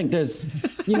 I don't think there's,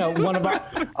 one of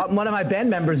my band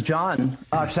members, John,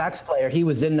 our sax player, he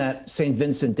was in that St.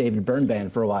 Vincent David Byrne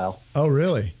band for a while. Oh,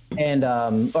 really? And,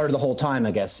 or the whole time,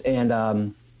 I guess.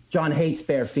 And John hates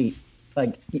bare feet.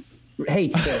 Like,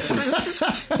 hates bare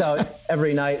feet. So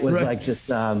every night was like this,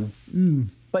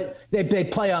 but they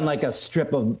play on like a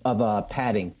strip of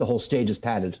padding. The whole stage is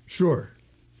padded. Sure.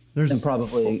 There's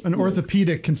probably an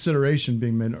orthopedic consideration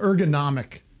being made,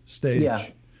 ergonomic stage.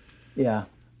 Yeah.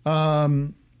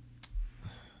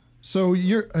 So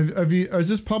is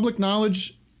this public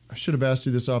knowledge? I should have asked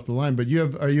you this off the line, but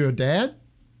are you a dad?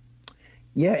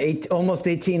 Yeah, almost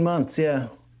 18 months. Yeah.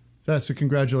 That's a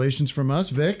congratulations from us,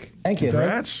 Vic. Thank you.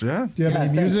 Congrats. Yeah. Do you have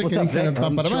any music? What's up, Vic?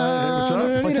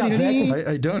 What's up, Vic?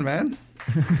 How you doing, man?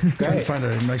 Got to find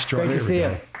a nice draw. Great to see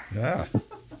you. Yeah.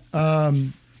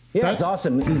 It's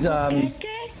awesome.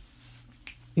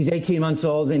 He's 18 months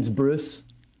old. His name's Bruce.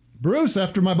 Bruce,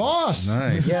 after my boss.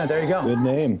 Nice. Yeah, there you go. Good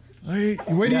name. Wait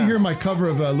till you hear my cover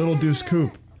of Little Deuce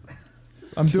Coupe.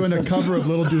 I'm doing a cover of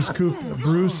Little Deuce Coupe.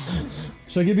 Bruce,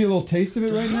 should I give you a little taste of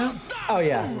it right now? Oh,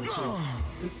 yeah.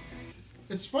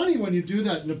 It's funny when you do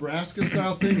that Nebraska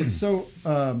style thing. It's so,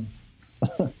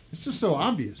 it's just so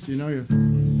obvious, you know.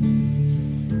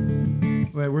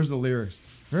 Wait, where's the lyrics?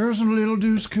 There's a Little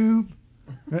Deuce Coupe.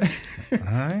 You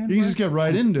can just get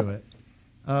right into it.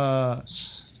 I'm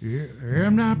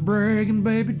not bragging,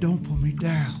 baby, don't put me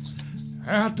down.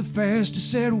 Out the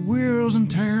fastest set of wheels in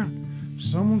town.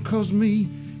 Someone calls me,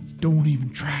 don't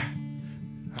even try.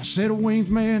 I said a wings,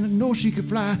 man, I know she could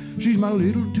fly. She's my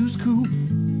little deuce coupe.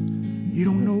 You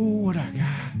don't know what I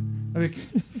got. I mean,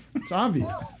 it's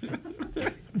obvious.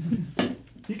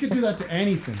 He could do that to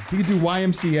anything. He could do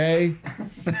YMCA.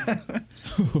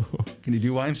 Can you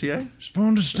do YMCA? It's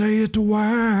fun to stay at the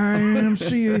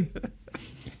YMCA.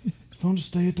 It's fun to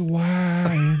stay at the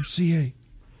YMCA.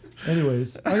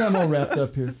 Anyways, I got them all wrapped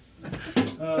up here.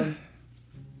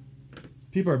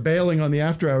 People are bailing on the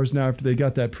after hours now after they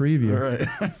got that preview.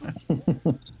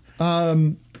 All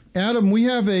right. Adam, we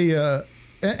have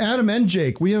Adam and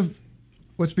Jake, we have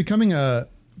what's becoming a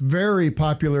very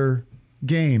popular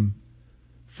game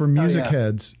for music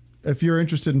heads. If you're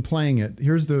interested in playing it,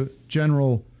 here's the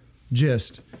general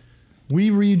gist.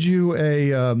 We read you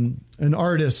an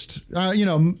artist.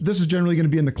 This is generally going to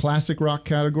be in the classic rock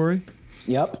category.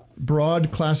 Yep.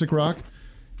 Broad classic rock.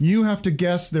 You have to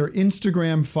guess their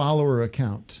Instagram follower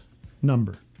account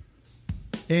number.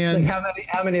 And like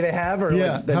how many they have, or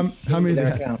yeah, like how many they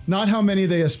have. Not how many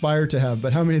they aspire to have,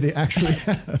 but how many they actually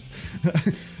have.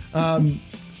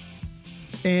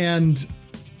 And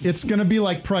it's going to be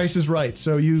like Price is Right.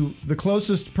 So the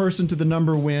closest person to the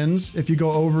number wins. If you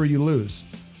go over, you lose.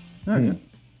 Okay.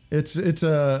 It's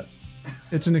an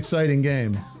exciting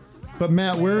game. But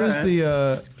Matt, where is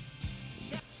the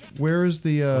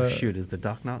oh shoot, is the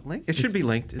doc not linked? It should be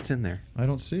linked. It's in there. I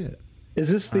don't see it. Is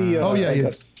this the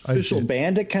official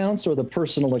band accounts or the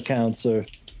personal accounts? Or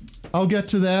I'll get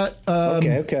to that.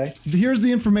 Okay. Here's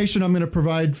the information I'm going to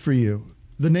provide for you: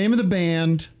 the name of the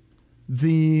band,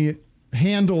 the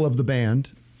handle of the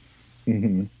band,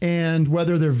 and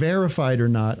whether they're verified or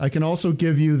not. I can also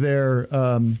give you their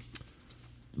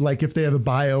like if they have a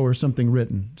bio or something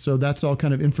written. So that's all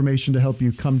kind of information to help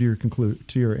you come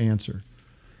to your answer.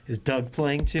 Is Doug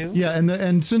playing too? Yeah,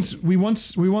 and since we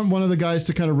want one of the guys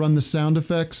to kind of run the sound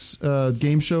effects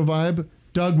game show vibe,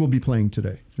 Doug will be playing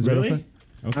today. Is that okay?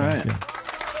 Okay. All right. Yeah.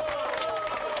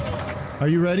 Are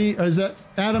you ready? Is that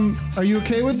Adam? Are you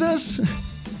okay with this?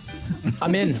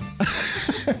 I'm in.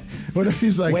 What if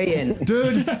he's like, way in,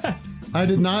 dude?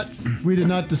 We did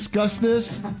not discuss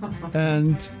this,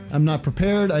 and I'm not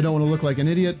prepared. I don't want to look like an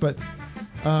idiot, but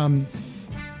we'll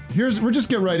just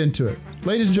get right into it.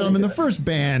 Ladies and gentlemen, the first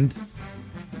band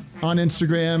on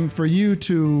Instagram for you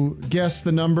to guess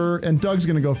the number, and Doug's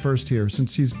going to go first here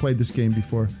since he's played this game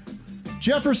before.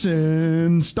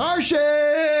 Jefferson Starship!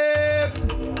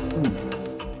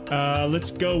 Let's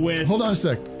go with... Hold on a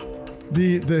sec.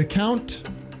 The account,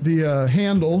 the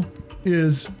handle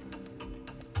is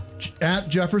at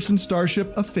Jefferson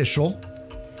Starship Official.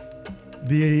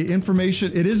 The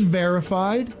information, it is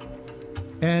verified,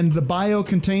 and the bio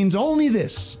contains only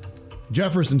this.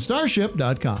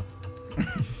 JeffersonStarship.com.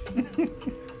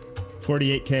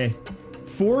 $48K.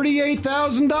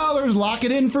 $48,000. Lock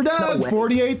it in for Doug.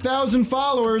 48,000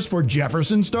 followers for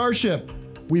Jefferson Starship.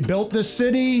 We built this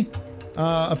city.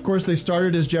 Of course, they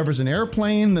started as Jefferson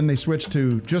Airplane, then they switched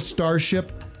to just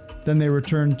Starship. Then they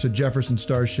returned to Jefferson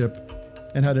Starship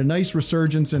and had a nice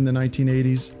resurgence in the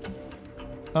 1980s.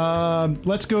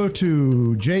 Let's go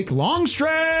to Jake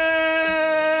Longstreth.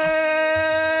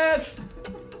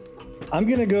 I'm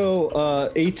going to go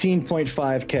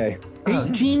 18.5K.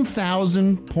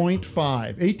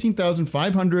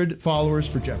 18,500 followers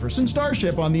for Jefferson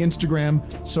Starship on the Instagram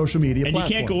social media platform. And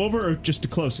you can't go over, or just the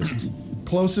closest?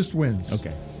 Closest wins.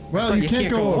 Okay. Well, you can't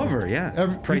go over.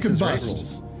 Yeah. You could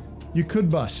bust. You could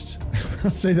bust.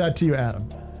 I'll say that to you, Adam.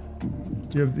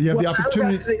 You have the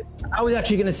opportunity. I was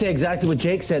actually going to say exactly what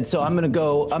Jake said, so I'm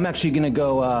actually going to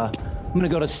go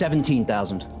to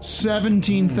 17,000.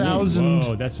 17,000.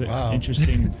 Whoa, that's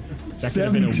interesting.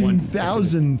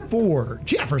 17,000 for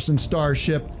Jefferson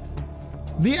Starship.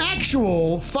 The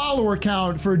actual follower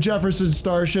count for Jefferson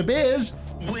Starship is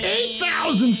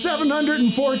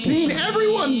 8,714.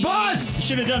 Everyone bust! You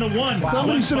should have done a one. Wow.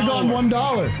 Somebody should have gone $1.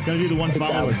 Gonna do the one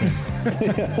follower thing.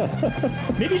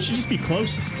 Maybe it should just be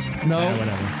closest. No.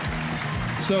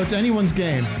 Whatever. So it's anyone's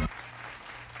game.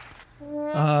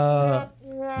 There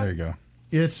you go.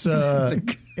 It's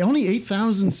only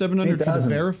 8,700 for the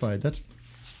verified.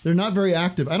 They're not very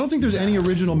active. I don't think there's any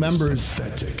original members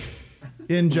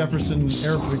in Jefferson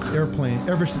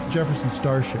Jefferson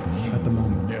Starship at the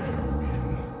moment.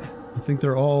 I think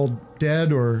they're all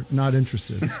dead or not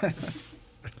interested.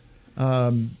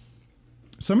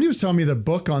 Somebody was telling me the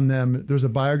book on them, there's a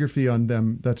biography on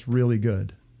them that's really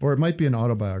good. Or it might be an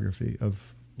autobiography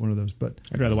of one of those. But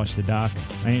I'd rather watch the doc.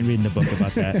 I ain't reading the book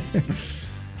about that.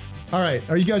 All right.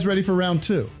 Are you guys ready for round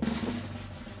 2?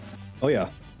 Oh,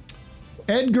 yeah.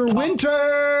 Edgar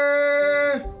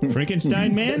Winter!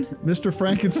 Frankenstein Man? Mr.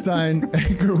 Frankenstein,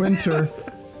 Edgar Winter.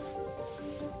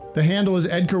 The handle is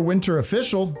Edgar Winter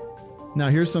Official. Now,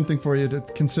 here's something for you to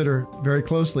consider very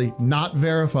closely. Not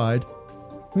verified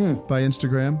by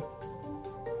Instagram.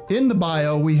 In the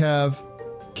bio, we have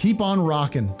Keep On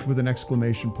Rockin' with an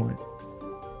exclamation point.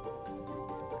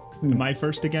 Am I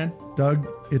first again? Doug,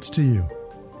 it's to you.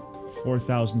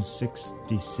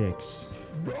 4,066.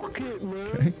 Rocket, man.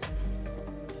 Okay.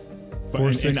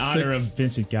 But in honor of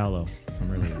Vincent Gallo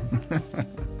from earlier.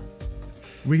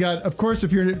 We got, of course,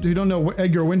 if you don't know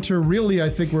Edgar Winter, really, I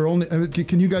think we're only.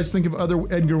 Can you guys think of other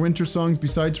Edgar Winter songs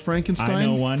besides Frankenstein? I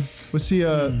know one. Was he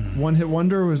a one-hit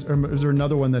wonder, or is there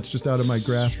another one that's just out of my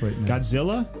grasp right now?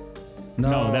 Godzilla?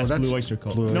 No, that's Blue Oyster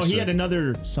Cult. No, he had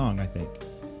another song, I think.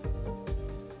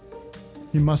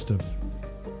 He must have.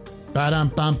 Ba-dum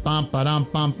bum bum ba-dum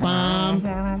bum bum.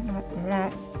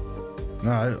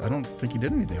 No, I don't think he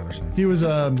did anything other songs. He was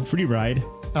Free Ride.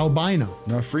 Albino.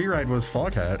 No, Free Ride was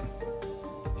Foghat.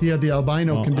 He had the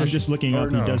albino condition. I'm just looking up.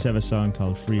 No. He does have a song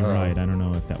called Free Ride. I don't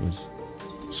know if that was.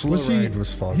 Slow Ride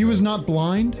was Foghat. He was not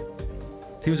blind.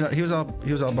 He was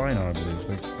albino, I believe.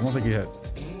 But I don't think he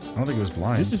was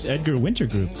blind. This is Edgar Winter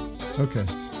Group. Okay.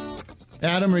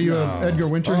 Adam, are you a Edgar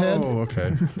Winter head? Oh,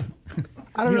 okay.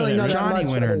 I don't really know Johnny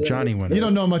Winter. Johnny Winter. You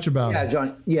don't know much about him. him.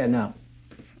 Johnny. Yeah, no.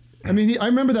 I mean, I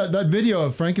remember that video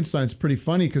of Frankenstein's pretty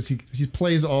funny because he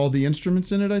plays all the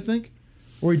instruments in it, I think,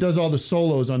 or he does all the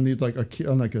solos on the like a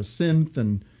synth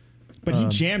and. But he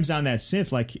jams on that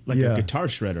synth like a guitar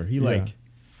shredder.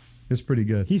 It's pretty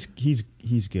good. He's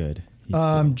good.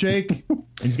 Jake,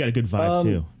 he's got a good vibe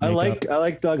too. I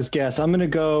like Doug's guess. I'm gonna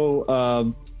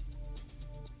go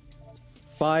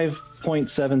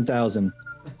 5.7 thousand.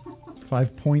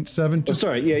 5.7. Oh,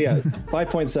 sorry. Yeah.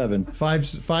 5.7.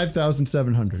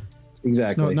 5,700.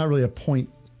 Exactly. No, not really a point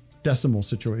decimal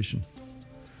situation.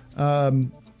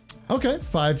 Okay.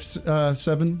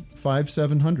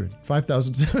 5,700.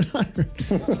 5,700.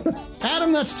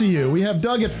 Adam, that's to you. We have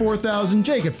Doug at 4,000.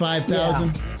 Jake at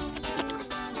 5,000. Yeah.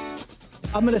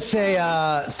 I'm going to say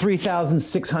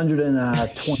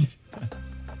 3,620.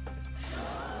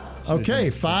 Okay,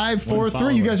 5, 4,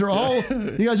 3. You guys are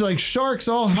like sharks,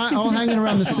 all hanging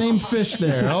around the same fish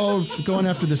there, all going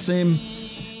after the same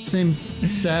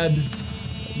sad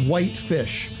white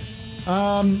fish.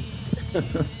 Sorry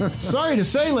to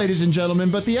say, ladies and gentlemen,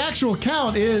 but the actual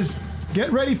count is,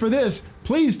 get ready for this,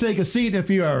 please take a seat if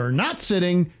you are not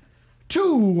sitting,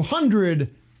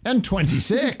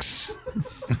 226.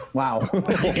 Wow. You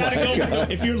gotta go.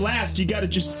 If you're last, you gotta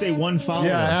just say one follower.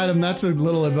 Yeah, Adam, that's a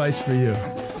little advice for you.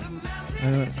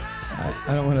 I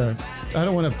don't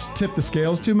want to tip the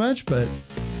scales too much, but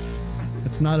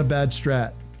it's not a bad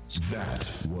strat. That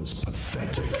was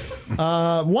pathetic.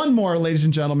 One more, ladies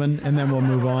and gentlemen, and then we'll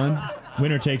move on.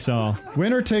 Winner takes all.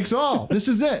 Winner takes all. This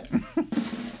is it.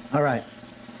 All right.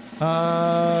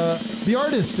 The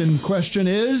artist in question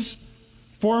is,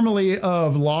 formerly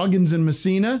of Loggins and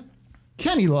Messina,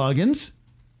 Kenny Loggins.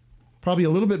 Probably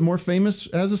a little bit more famous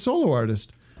as a solo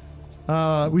artist.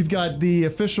 We've got the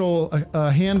official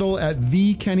handle at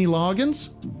the Kenny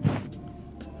Loggins.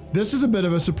 This is a bit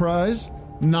of a surprise.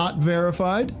 Not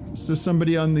verified. So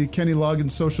somebody on the Kenny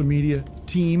Loggins social media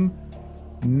team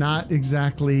not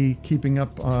exactly keeping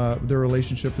up their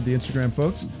relationship with the Instagram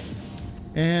folks.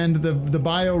 And the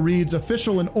bio reads,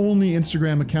 official and only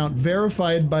Instagram account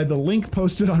verified by the link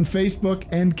posted on Facebook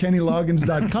and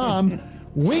KennyLoggins.com,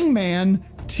 Wingman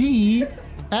T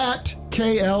at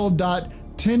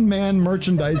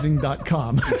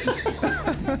KL.tinmanmerchandising.com.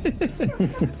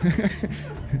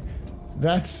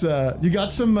 That's, you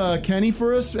got some Kenny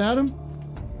for us, Adam?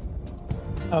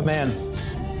 Oh, man.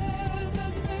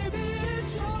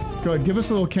 Go ahead, give us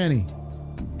a little Kenny.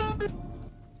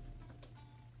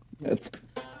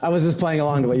 I was just playing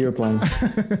along to what you were playing.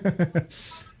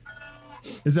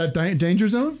 Is that Danger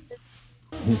Zone?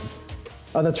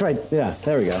 Oh, that's right. Yeah,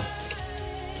 there we go.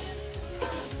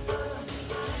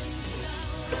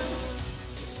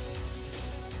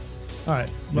 All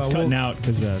right. It's cutting out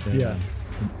because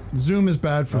Zoom is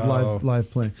bad for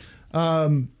live playing.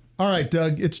 All right,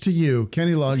 Doug, it's to you.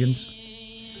 Kenny Loggins.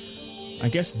 I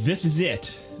guess this is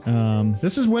it.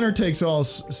 This is winner takes all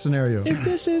scenario. If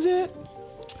this is it.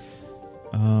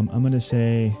 I'm going to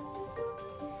say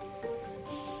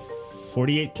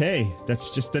 48K.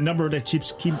 That's just the number that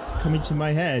keep coming to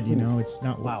my head. You know, it's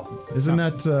not. Wow. Isn't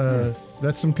that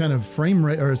that's some kind of frame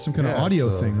rate or some kind of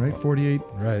audio thing, right? 48.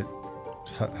 Right.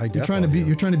 You're trying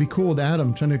to be cool with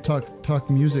Adam, trying to talk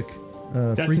music.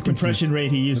 That's the compression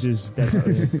rate he uses. That's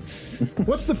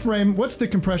What's the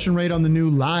compression rate on the new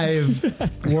live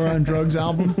War on Drugs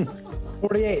album?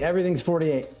 48. Everything's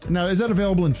 48. Now, is that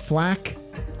available in FLAC?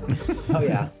 Oh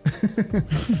yeah.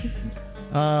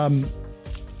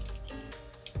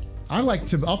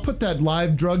 I'll put that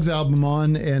Live Drugs album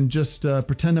on and just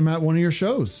pretend I'm at one of your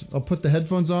shows. I'll put the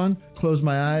headphones on, close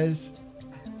my eyes,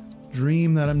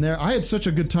 dream that I'm there. I had such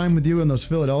a good time with you in those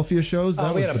Philadelphia shows.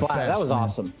 That was we had a blast. Best, that was man.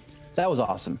 awesome. That was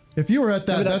awesome. If you were at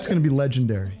that, that's going to be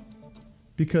legendary.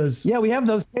 Because we have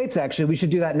those tapes actually. We should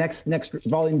do that next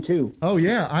volume 2. Oh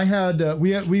yeah, I had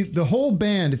we the whole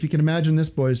band. If you can imagine this,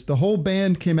 boys, the whole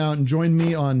band came out and joined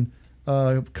me on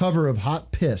a cover of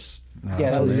Hot Piss.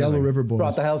 That was the Yellow River Boys.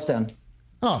 Brought the house down.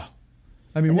 Oh,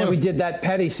 I mean, and then we did that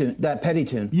Petty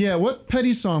tune. Yeah, what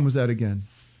Petty song was that again?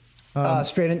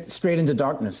 Straight into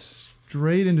Darkness.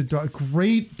 Straight into dark.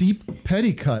 Great deep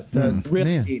Petty cut. That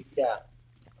really man. deep. Yeah,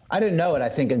 I didn't know it. I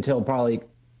think until probably a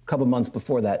couple months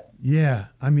before that. Yeah,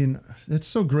 I mean, it's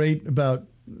so great about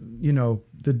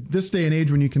this day and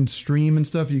age when you can stream and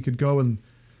stuff. You could go and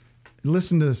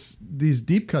listen to these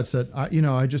deep cuts that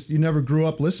you never grew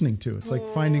up listening to. It's like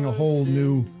finding a whole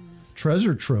new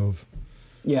treasure trove.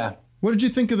 Yeah. What did you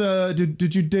think of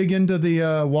did you dig into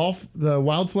the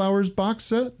Wildflowers box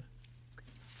set?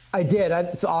 I did.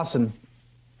 It's awesome.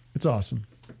 It's awesome.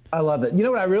 I love it. You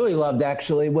know what I really loved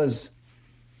actually was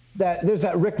that there's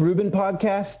that Rick Rubin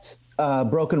podcast,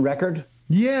 Broken Record.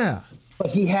 Yeah.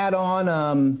 But he had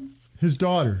on his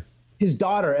daughter.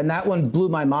 And that one blew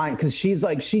my mind because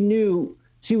she knew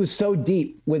she was so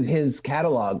deep with his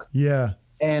catalog. Yeah.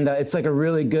 And it's like a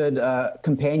really good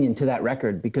companion to that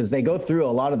record because they go through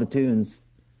a lot of the tunes,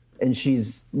 and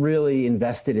she's really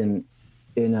invested in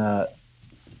the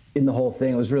whole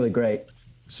thing. It was really great.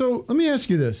 So let me ask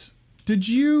you this: did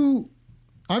you?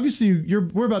 Obviously,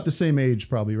 we're about the same age,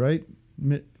 probably, right?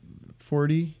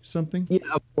 40 something. Yeah,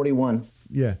 41.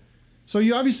 Yeah. So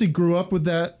you obviously grew up with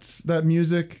that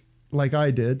music like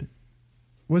I did.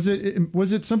 Was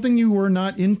it something you were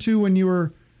not into when you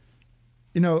were?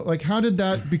 Like how did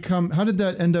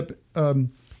that end up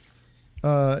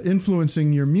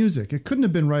influencing your music? It couldn't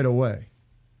have been right away.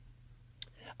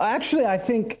 Actually, I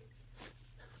think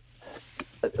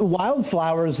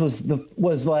Wildflowers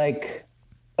was like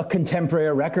a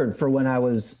contemporary record for when I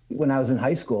was in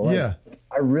high school. Like, yeah.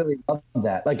 I really loved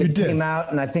that. Like it came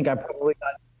out and I think I probably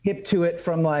got hip to it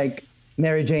from like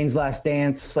Mary Jane's Last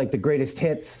Dance, like the greatest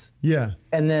hits. Yeah.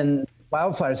 And then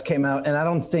Wildflowers came out, and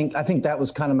I think that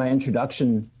was kind of my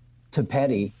introduction to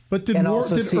Petty. But did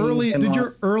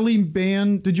your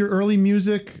early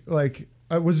music like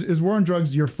is War on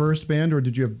Drugs your first band, or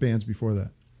did you have bands before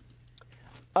that?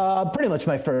 Pretty much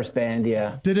my first band,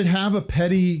 yeah. Did it have a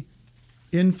Petty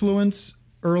influence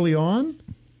early on?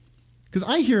 Because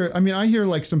I hear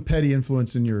like some Petty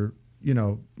influence in your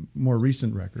more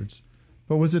recent records,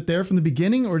 but was it there from the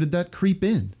beginning, or did that creep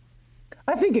in?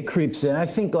 I think it creeps in. I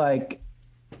think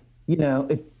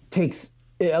it takes,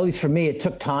 at least for me, it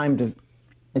took time to,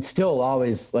 it's still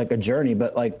always like a journey,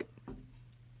 but like,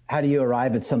 how do you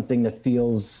arrive at something that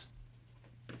feels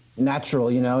natural?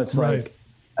 It's right. Like,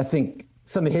 I think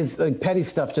some of his Petty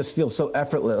stuff just feels so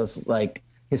effortless, like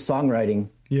his songwriting.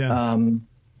 Yeah.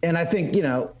 And I think,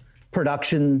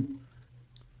 production,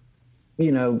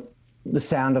 the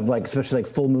sound of like, especially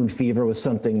like Full Moon Fever was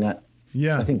something that,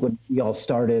 yeah, I think when we all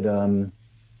started,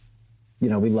 we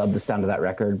loved the sound of that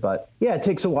record, but yeah, it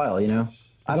takes a while, I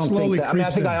don't think that,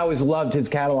 I think I always loved his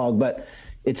catalog, but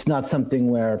it's not something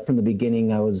where from the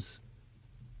beginning I was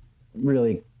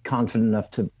really confident enough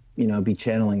to, be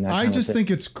channeling that. I just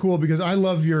think it's cool because I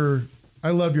love your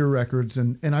records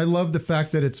and I love the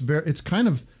fact that it's kind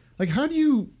of like, how do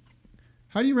you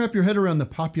wrap your head around the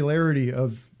popularity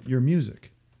of your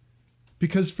music?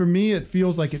 Because for me, it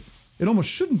feels like it almost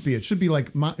shouldn't be. It should be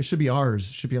like it should be ours.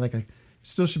 It should be like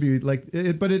still should be like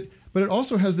it, but it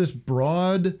also has this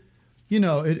broad,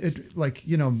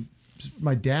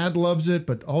 my dad loves it,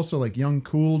 but also like young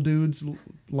cool dudes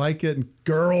like it and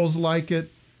girls like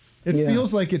it. It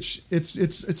feels like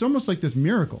it's almost like this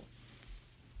miracle.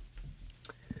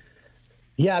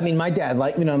 Yeah, I mean, my dad,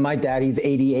 he's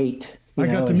 88. I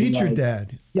got to meet your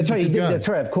dad. That's right. He did. That's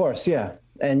right. Of course. Yeah.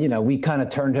 And, we kind of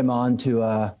turned him on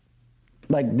to,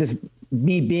 like this,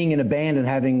 me being in a band and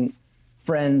having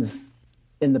friends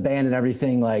in the band and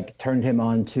everything, like turned him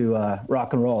on to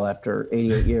rock and roll after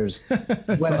 88 years.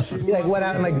 Went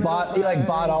out and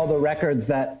bought all the records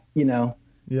that, we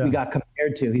got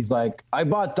compared to. He's like, I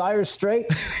bought Dire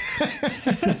Straits,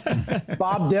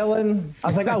 Bob Dylan. I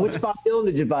was like, oh, which Bob Dylan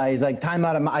did you buy? He's like, Time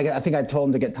Out of Mind. I think I told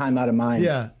him to get Time Out of Mind.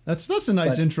 Yeah, that's a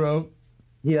nice intro.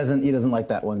 He doesn't like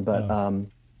that one, but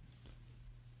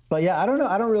but yeah, I don't know.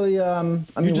 I don't really.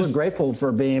 We're grateful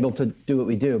for being able to do what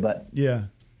we do, but yeah,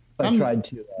 I tried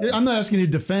to. I'm not asking you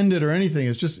to defend it or anything.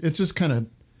 It's just kind of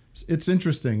it's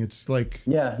interesting. It's like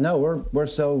we're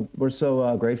so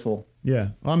grateful. Yeah,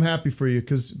 I'm happy for you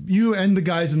because you and the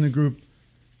guys in the group.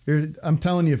 I'm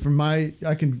telling you,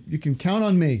 you can count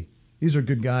on me. These are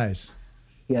good guys.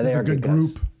 Yeah, they are a good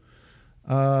guys. group.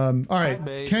 All right,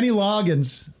 Kenny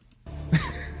Loggins.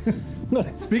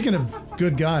 Speaking of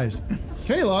good guys,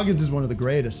 Kenny Loggins is one of the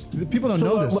greatest. People don't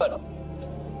know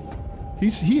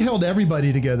this. He held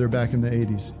everybody together back in the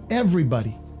 80s.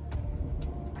 Everybody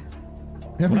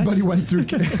went through.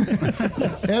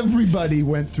 Everybody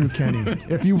went through Kenny.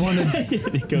 If you wanted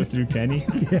to go through Kenny,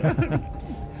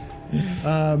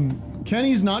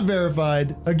 Kenny's not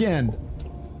verified again.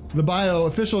 The bio,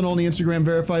 official and only Instagram,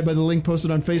 verified by the link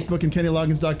posted on Facebook and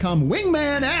KennyLoggins.com.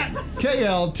 Wingman at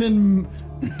KL,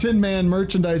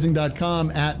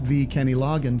 tinmanmerchandising.com at the Kenny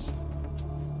Loggins.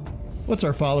 What's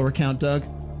our follower count, Doug?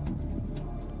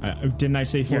 Didn't I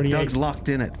say 48? Yeah, Doug's locked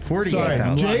in at 48. Sorry,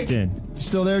 Jake, locked in. You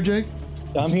still there, Jake?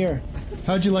 I'm here.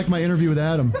 How'd you like my interview with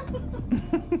Adam?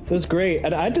 It was great.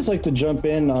 And I'd just like to jump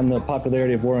in on the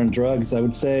popularity of War on Drugs. I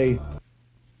would say,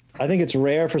 I think it's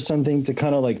rare for something to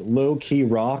kind of like low-key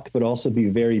rock, but also be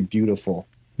very beautiful.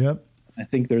 Yep. I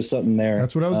think there's something there.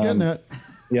 That's what I was getting at.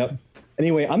 Yep.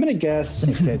 Anyway, I'm going to guess.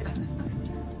 I'm going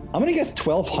to guess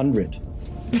 1,200.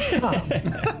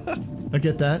 I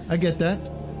get that.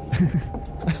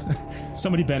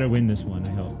 Somebody better win this one,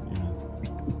 I hope.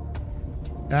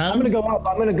 Adam? I'm going to go up.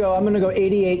 I'm going to go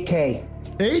 88K.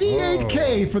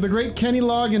 88K for the great Kenny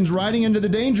Loggins riding into the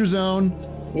danger zone.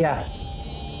 Yeah.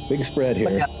 Big spread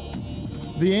here.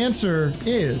 The answer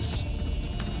is...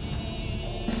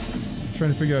 I'm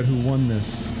trying to figure out who won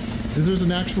this. There's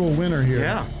an actual winner here.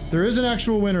 Yeah. There is an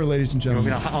actual winner, ladies and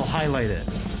gentlemen. I'll highlight it.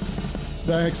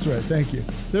 That's right. Thank you.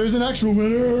 There's an actual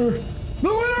winner. The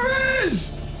winner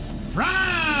is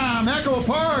from Echo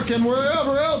Park and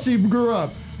wherever else he grew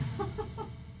up.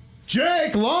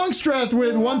 Jake Longstreth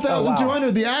with 1,200. Oh,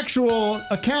 wow. The actual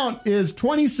account is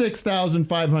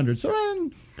 26,500. So,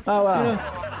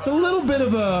 it's a little bit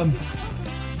of a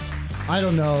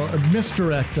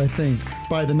misdirect, I think,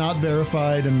 by the not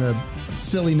verified and the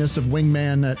silliness of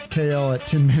Wingman at KL at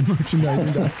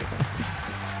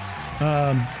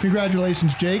tinmanmerchandising.com.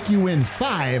 Congratulations, Jake. You win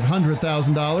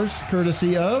 $500,000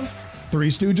 courtesy of Three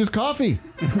Stooges Coffee.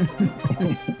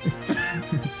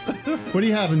 What do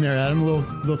you have in there, Adam? A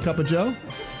little cup of Joe?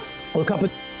 A little cup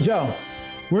of Joe.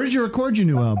 Where did you record your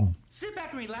new album? Sit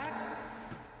back and relax.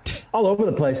 All over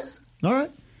the place. All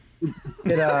right.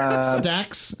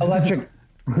 Stacks. Electric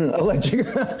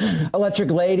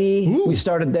Lady. Ooh. We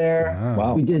started there.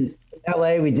 Wow. We did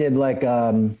LA. We did like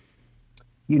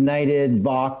United,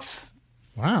 Vox.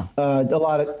 Wow. A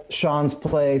lot of Sean's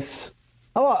place.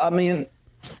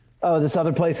 This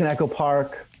other place in Echo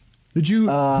Park. Did you?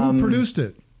 Who produced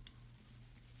it?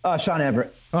 Sean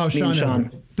Everett. Oh, Sean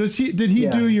Everett. Did he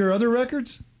do your other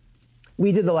records?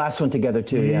 We did the last one together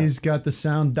too. He's got the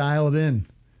sound dialed in.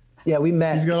 Yeah, we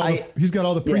met. He's got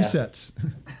all the presets.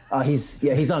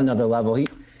 He's on another level.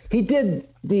 He did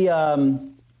the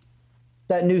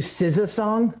that new SZA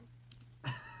song.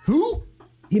 Who?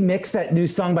 He mixed that new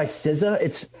song by SZA.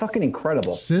 It's fucking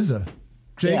incredible. SZA.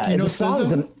 Jake, you know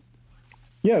SZA?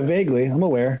 Yeah, vaguely. I'm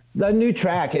aware. The new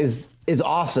track is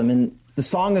awesome, and the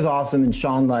song is awesome. And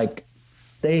Sean,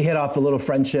 they hit off a little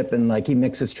friendship, and he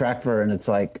mixes track for her, and it's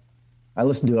I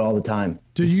listen to it all the time.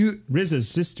 RZA's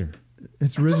sister?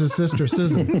 It's RZA's sister,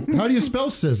 SZA. How do you spell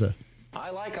SZA? I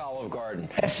like Olive Garden.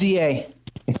 SZA.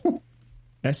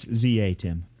 SZA,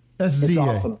 Tim. SZA. It's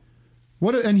awesome.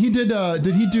 What? And he did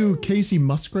he do Casey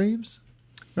Musgraves?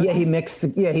 Right? Yeah,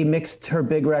 he mixed her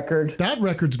big record. That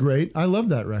record's great. I love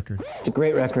that record. It's a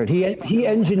great record. He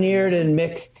engineered and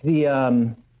mixed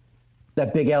the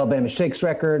that big Alabama Shakes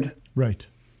record. Right.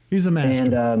 He's a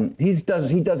master. And he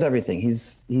does everything.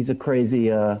 He's a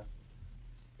crazy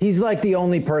he's like the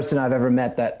only person I've ever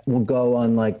met that will go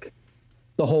on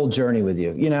the whole journey with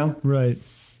you, Right.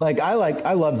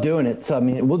 I love doing it. So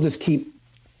we'll just keep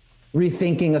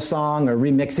rethinking a song or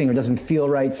remixing or doesn't feel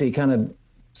right, so you kind of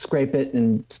scrape it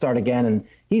and start again. And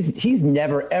he's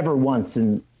never ever once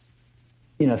in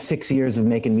 6 years of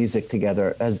making music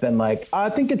together has been I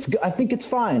think it's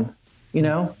fine.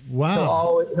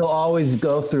 Wow. He'll always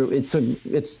go through. It's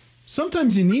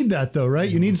sometimes you need that though, right?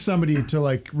 You need somebody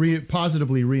to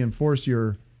positively reinforce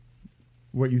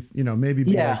what you maybe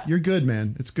be you're good,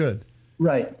 man. It's good.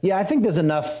 Right. Yeah, I think there's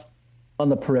enough on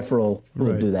the peripheral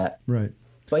who'll do that. Right.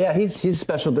 But yeah, he's a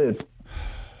special dude.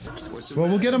 Well,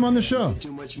 we'll get him on the show.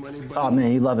 Oh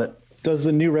man, you love it. Does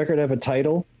the new record have a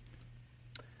title?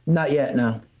 Not yet,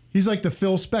 no. He's like the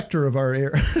Phil Spector of our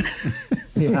era.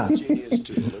 Yeah. I'm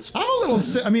a little.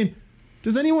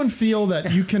 Does anyone feel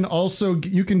that you can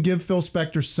give Phil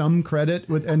Spector some credit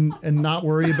and not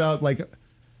worry about like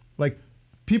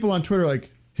people on Twitter like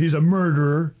he's a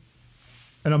murderer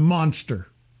and a monster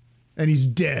and he's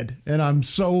dead and I'm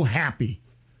so happy.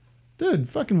 Dude,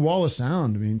 fucking Wall of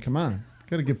Sound. I mean, come on.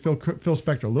 Got to give Phil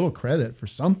Spector a little credit for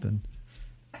something.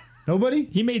 Nobody?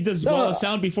 He made this Wall of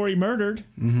Sound before he murdered.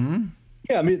 Mm-hmm.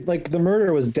 Yeah, I mean, like the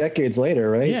murder was decades later,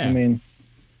 right? Yeah. I mean,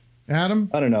 Adam?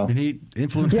 I don't know. Did he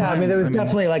influence? Yeah, I mean, there was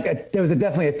definitely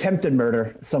definitely attempted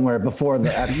murder somewhere before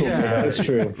the actual murder. That's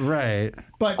true. Right.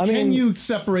 But can you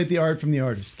separate the art from the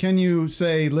artist? Can you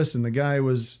say, listen, the guy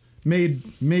was made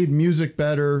music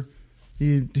better.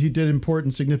 He did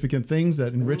important, significant things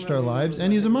that enriched our lives,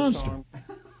 and he's a monster.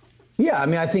 Yeah, I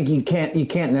mean, I think you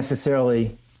can't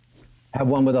necessarily have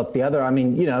one without the other. I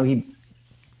mean, you know, he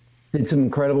did some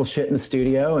incredible shit in the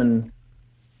studio, and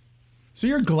so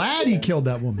you're glad he killed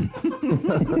that woman.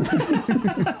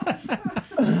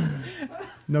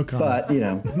 No comment. But you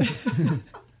know,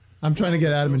 I'm trying to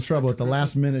get Adam in trouble at the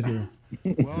last minute here.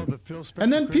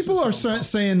 And then people are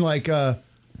saying like,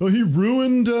 well, he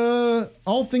ruined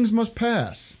All Things Must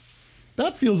Pass.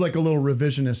 That feels like a little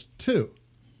revisionist too.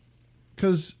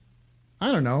 Because,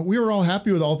 I don't know, we were all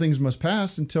happy with All Things Must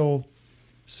Pass until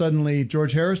suddenly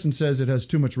George Harrison says it has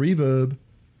too much reverb.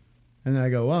 And then I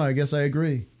go, well, I guess I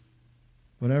agree.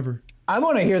 Whatever. I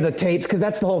want to hear the tapes because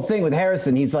that's the whole thing with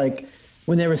Harrison. He's like,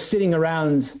 when they were sitting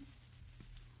around,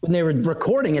 when they were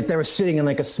recording it, they were sitting in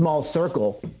like a small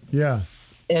circle. Yeah.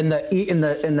 And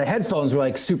the headphones were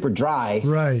like super dry.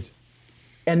 Right.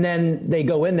 And then they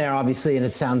go in there, obviously, and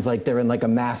it sounds like they're in like a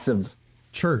massive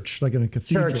church, like in a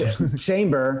cathedral. Church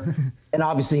chamber. And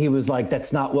obviously he was like,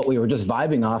 that's not what we were just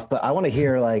vibing off. But I want to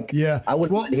hear like, I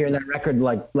wouldn't mind hearing that record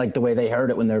like the way they heard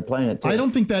it when they were playing it too. I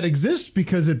don't think that exists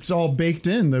because it's all baked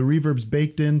in. The reverb's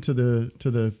baked into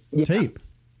the tape.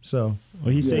 So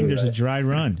well, he's saying there's a dry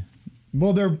run.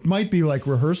 Well, there might be like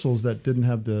rehearsals that didn't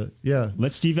have the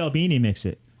Let Steve Albini mix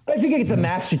it. I think it's the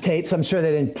master tapes. I'm sure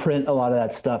they didn't print a lot of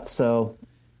that stuff. So,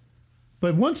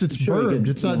 but once it's burned,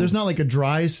 it's not. There's not like a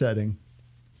dry setting.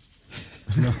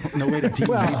 No way to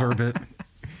reverb it.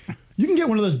 You can get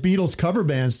one of those Beatles cover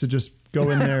bands to just go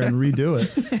in there and redo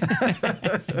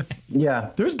it.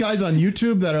 Yeah, there's guys on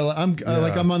YouTube that are.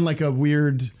 I'm on like a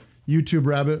weird YouTube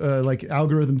rabbit like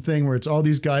algorithm thing where it's all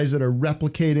these guys that are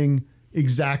replicating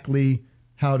exactly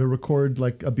how to record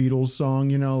like a Beatles song.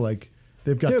 You know, like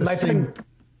they've got the same.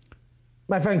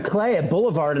 My friend Clay at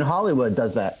Boulevard in Hollywood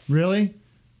does that. Really?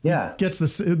 Yeah. Gets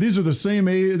these are the same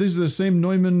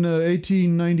Neumann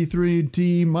 1893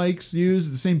 T mics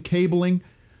used, the same cabling,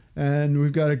 and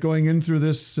we've got it going in through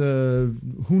this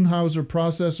Hohenhauser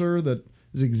processor that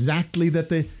is exactly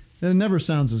that it never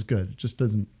sounds as good. It just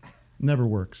never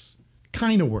works.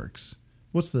 Kind of works.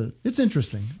 It's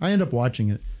interesting. I end up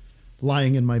watching it,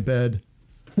 lying in my bed.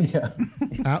 Yeah.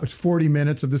 40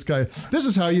 minutes of this guy. This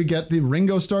is how you get the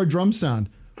Ringo Starr drum sound.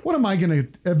 What am I going to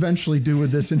eventually do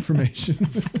with this information?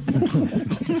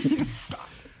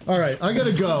 All right, I got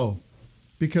to go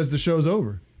because the show's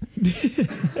over. You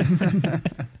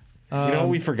know what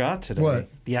we forgot today? What?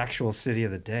 The actual city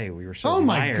of the day. We were so Oh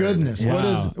my goodness. Wow. What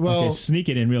is okay, sneak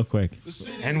it in real quick.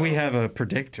 And we have a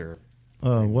predictor.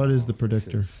 What is the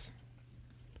predictor?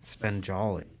 Sven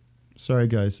Jolly. Sorry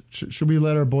guys. Should we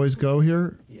let our boys go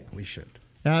here? Yeah, we should.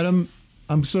 Adam,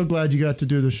 I'm so glad you got to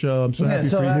do the show. I'm so happy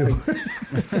for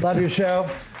you. Love your show.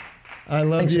 I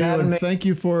love Thanks you, for having and me. thank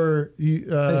you for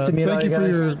Nice to meet all thank you you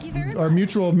for guys. our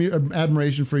mutual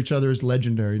admiration for each other is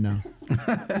legendary now.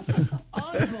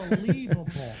 Unbelievable.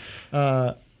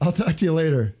 I'll talk to you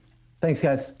later. Thanks,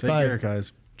 guys. Take care,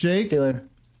 guys. Jake? See you later.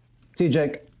 See you,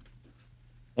 Jake.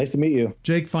 Nice to meet you.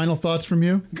 Jake, final thoughts from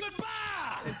you?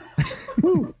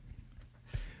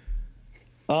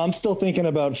 I'm still thinking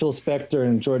about Phil Spector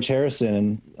and George Harrison,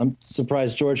 and I'm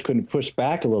surprised George couldn't push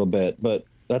back a little bit, but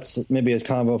that's maybe a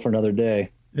combo for another day.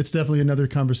 It's definitely another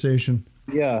conversation.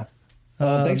 Yeah.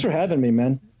 Thanks for having me,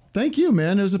 man. Thank you,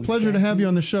 man. It was a pleasure to have you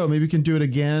on the show. Maybe we can do it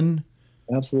again.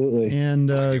 Absolutely. And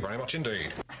Thank you very much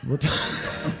indeed.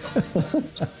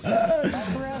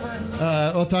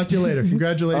 I'll talk to you later.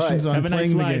 Congratulations on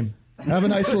playing the game. Have a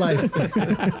nice life.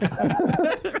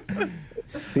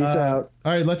 Peace out.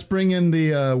 All right, let's bring in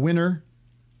the winner.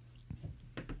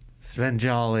 Sven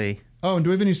Jolly. Oh, and do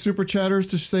we have any super chatters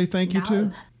to say thank you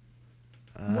to?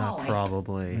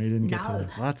 Probably. You didn't get to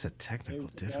that. Lots of technical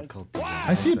difficulties.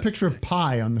 I see a picture of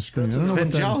pie on the screen. I don't know Sven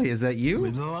what that Jolly, is. is that you?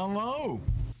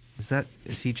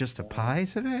 Is he just a pie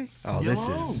today? Oh, this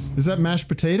is. Is that mashed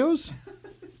potatoes?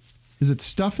 Is it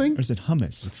stuffing? Or is it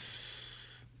hummus?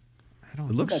 I don't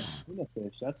It looks.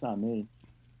 That's not me.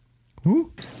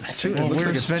 Who? That's It looks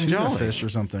like it's tuna fish or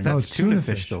something. Oh, That's it's tuna tuna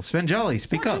fish fish. still. Sven Jolly,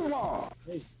 speak up.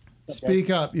 Speak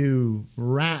up, you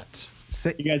rat.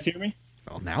 You guys hear me?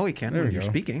 Well, now we can There when we you're go.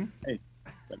 speaking.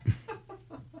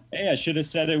 Hey, I should have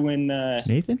said it when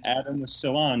Nathan? Adam was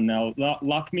still on. Now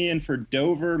lock me in for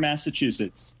Dover,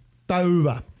 Massachusetts.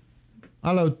 Dover.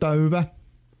 Hello, Dover.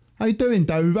 How you doing,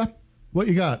 Dover? What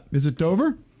you got? Is it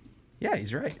Dover? Yeah,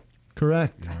 he's right.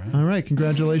 Correct. All right.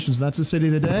 Congratulations. That's the city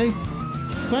of the day.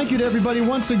 Thank you to everybody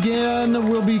once again.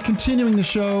 We'll be continuing the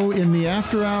show in the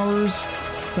after hours.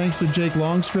 Thanks to Jake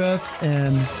Longstreth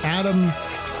and Adam.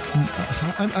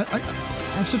 I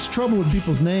have such trouble with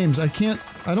people's names. I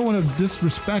don't want to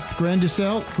disrespect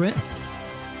Grandisel.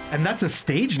 And that's a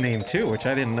stage name too, which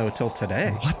I didn't know till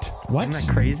today. What? Isn't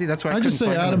that crazy? That's why I just say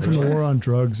couldn't find Adam it from the originally. War on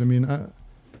Drugs. I mean,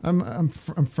 I'm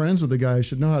friends with the guy. I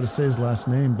should know how to say his last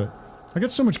name, but I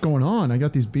got so much going on. I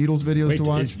got these Beatles videos to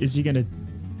watch. Is he gonna?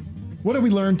 What did we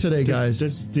learn today, guys?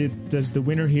 Does the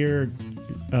winner here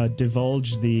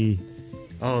divulge the?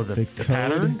 Oh, the code?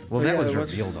 pattern? Well, that was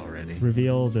revealed already.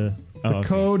 Reveal the. The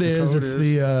code is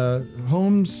the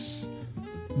Holmes.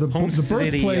 The city of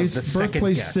birthplace the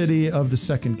second guest. city of the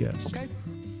second guest. Okay.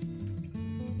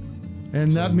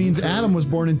 And that means Adam was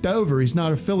born in Dover. He's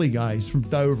not a Philly guy. He's from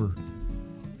Dover.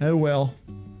 Oh well.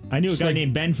 I knew a guy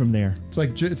named Ben from there. It's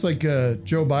like Joe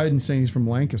Biden saying he's from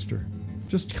Lancaster.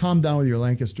 Just calm down with your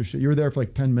Lancaster shit. You were there for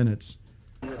like 10 minutes,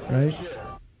 right?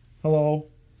 Hello.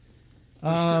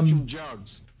 Prescription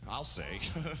jugs, I'll say.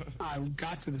 I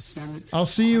got to the Senate. I'll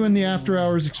see you in the after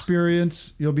hours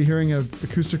experience. You'll be hearing an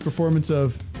acoustic performance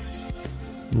of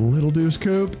Little Deuce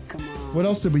Coupe. What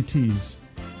else did we tease?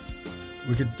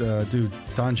 We could do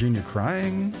Don Jr.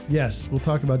 crying. Yes, we'll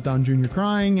talk about Don Jr.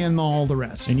 crying and all the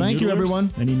rest. Thank you,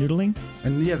 everyone. Any noodling?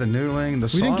 And yeah, the noodling.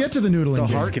 We didn't get to the noodling. The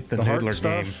heart, skip the heart noodler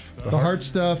stuff. game. The heart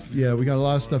stuff. Yeah, we got a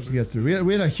lot of stuff to get through.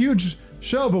 We had a huge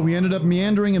show, but we ended up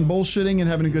meandering and bullshitting and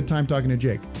having a good time talking to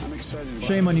Jake. I'm excited.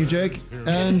 Shame on you, Jake.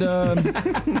 And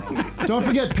don't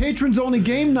forget, Patrons Only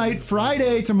Game Night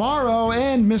Friday tomorrow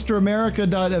and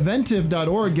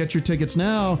MrAmerica.eventive.org. Get your tickets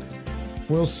now.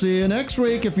 We'll see you next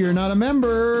week if you're not a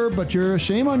member, but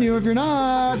shame on you if you're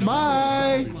not.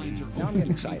 Bye. Now I'm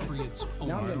getting excited.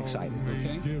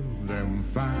 Okay? Give them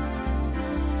fact.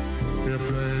 If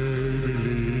they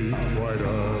believe quite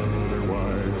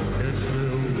otherwise, it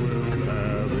still will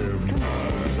have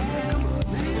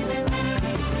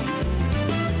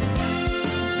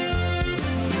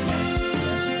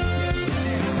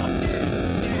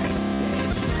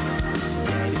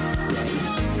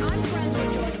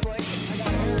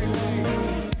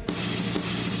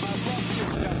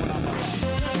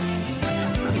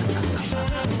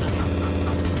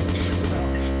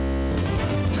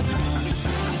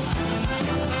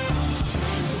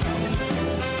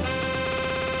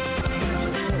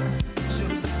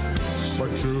But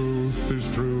truth is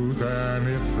truth, and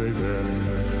if they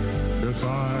then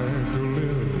decide to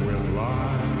live with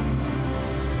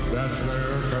lies, that's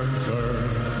their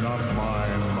concern, not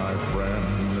mine, my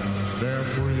friend. They're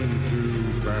free to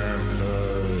fantasize.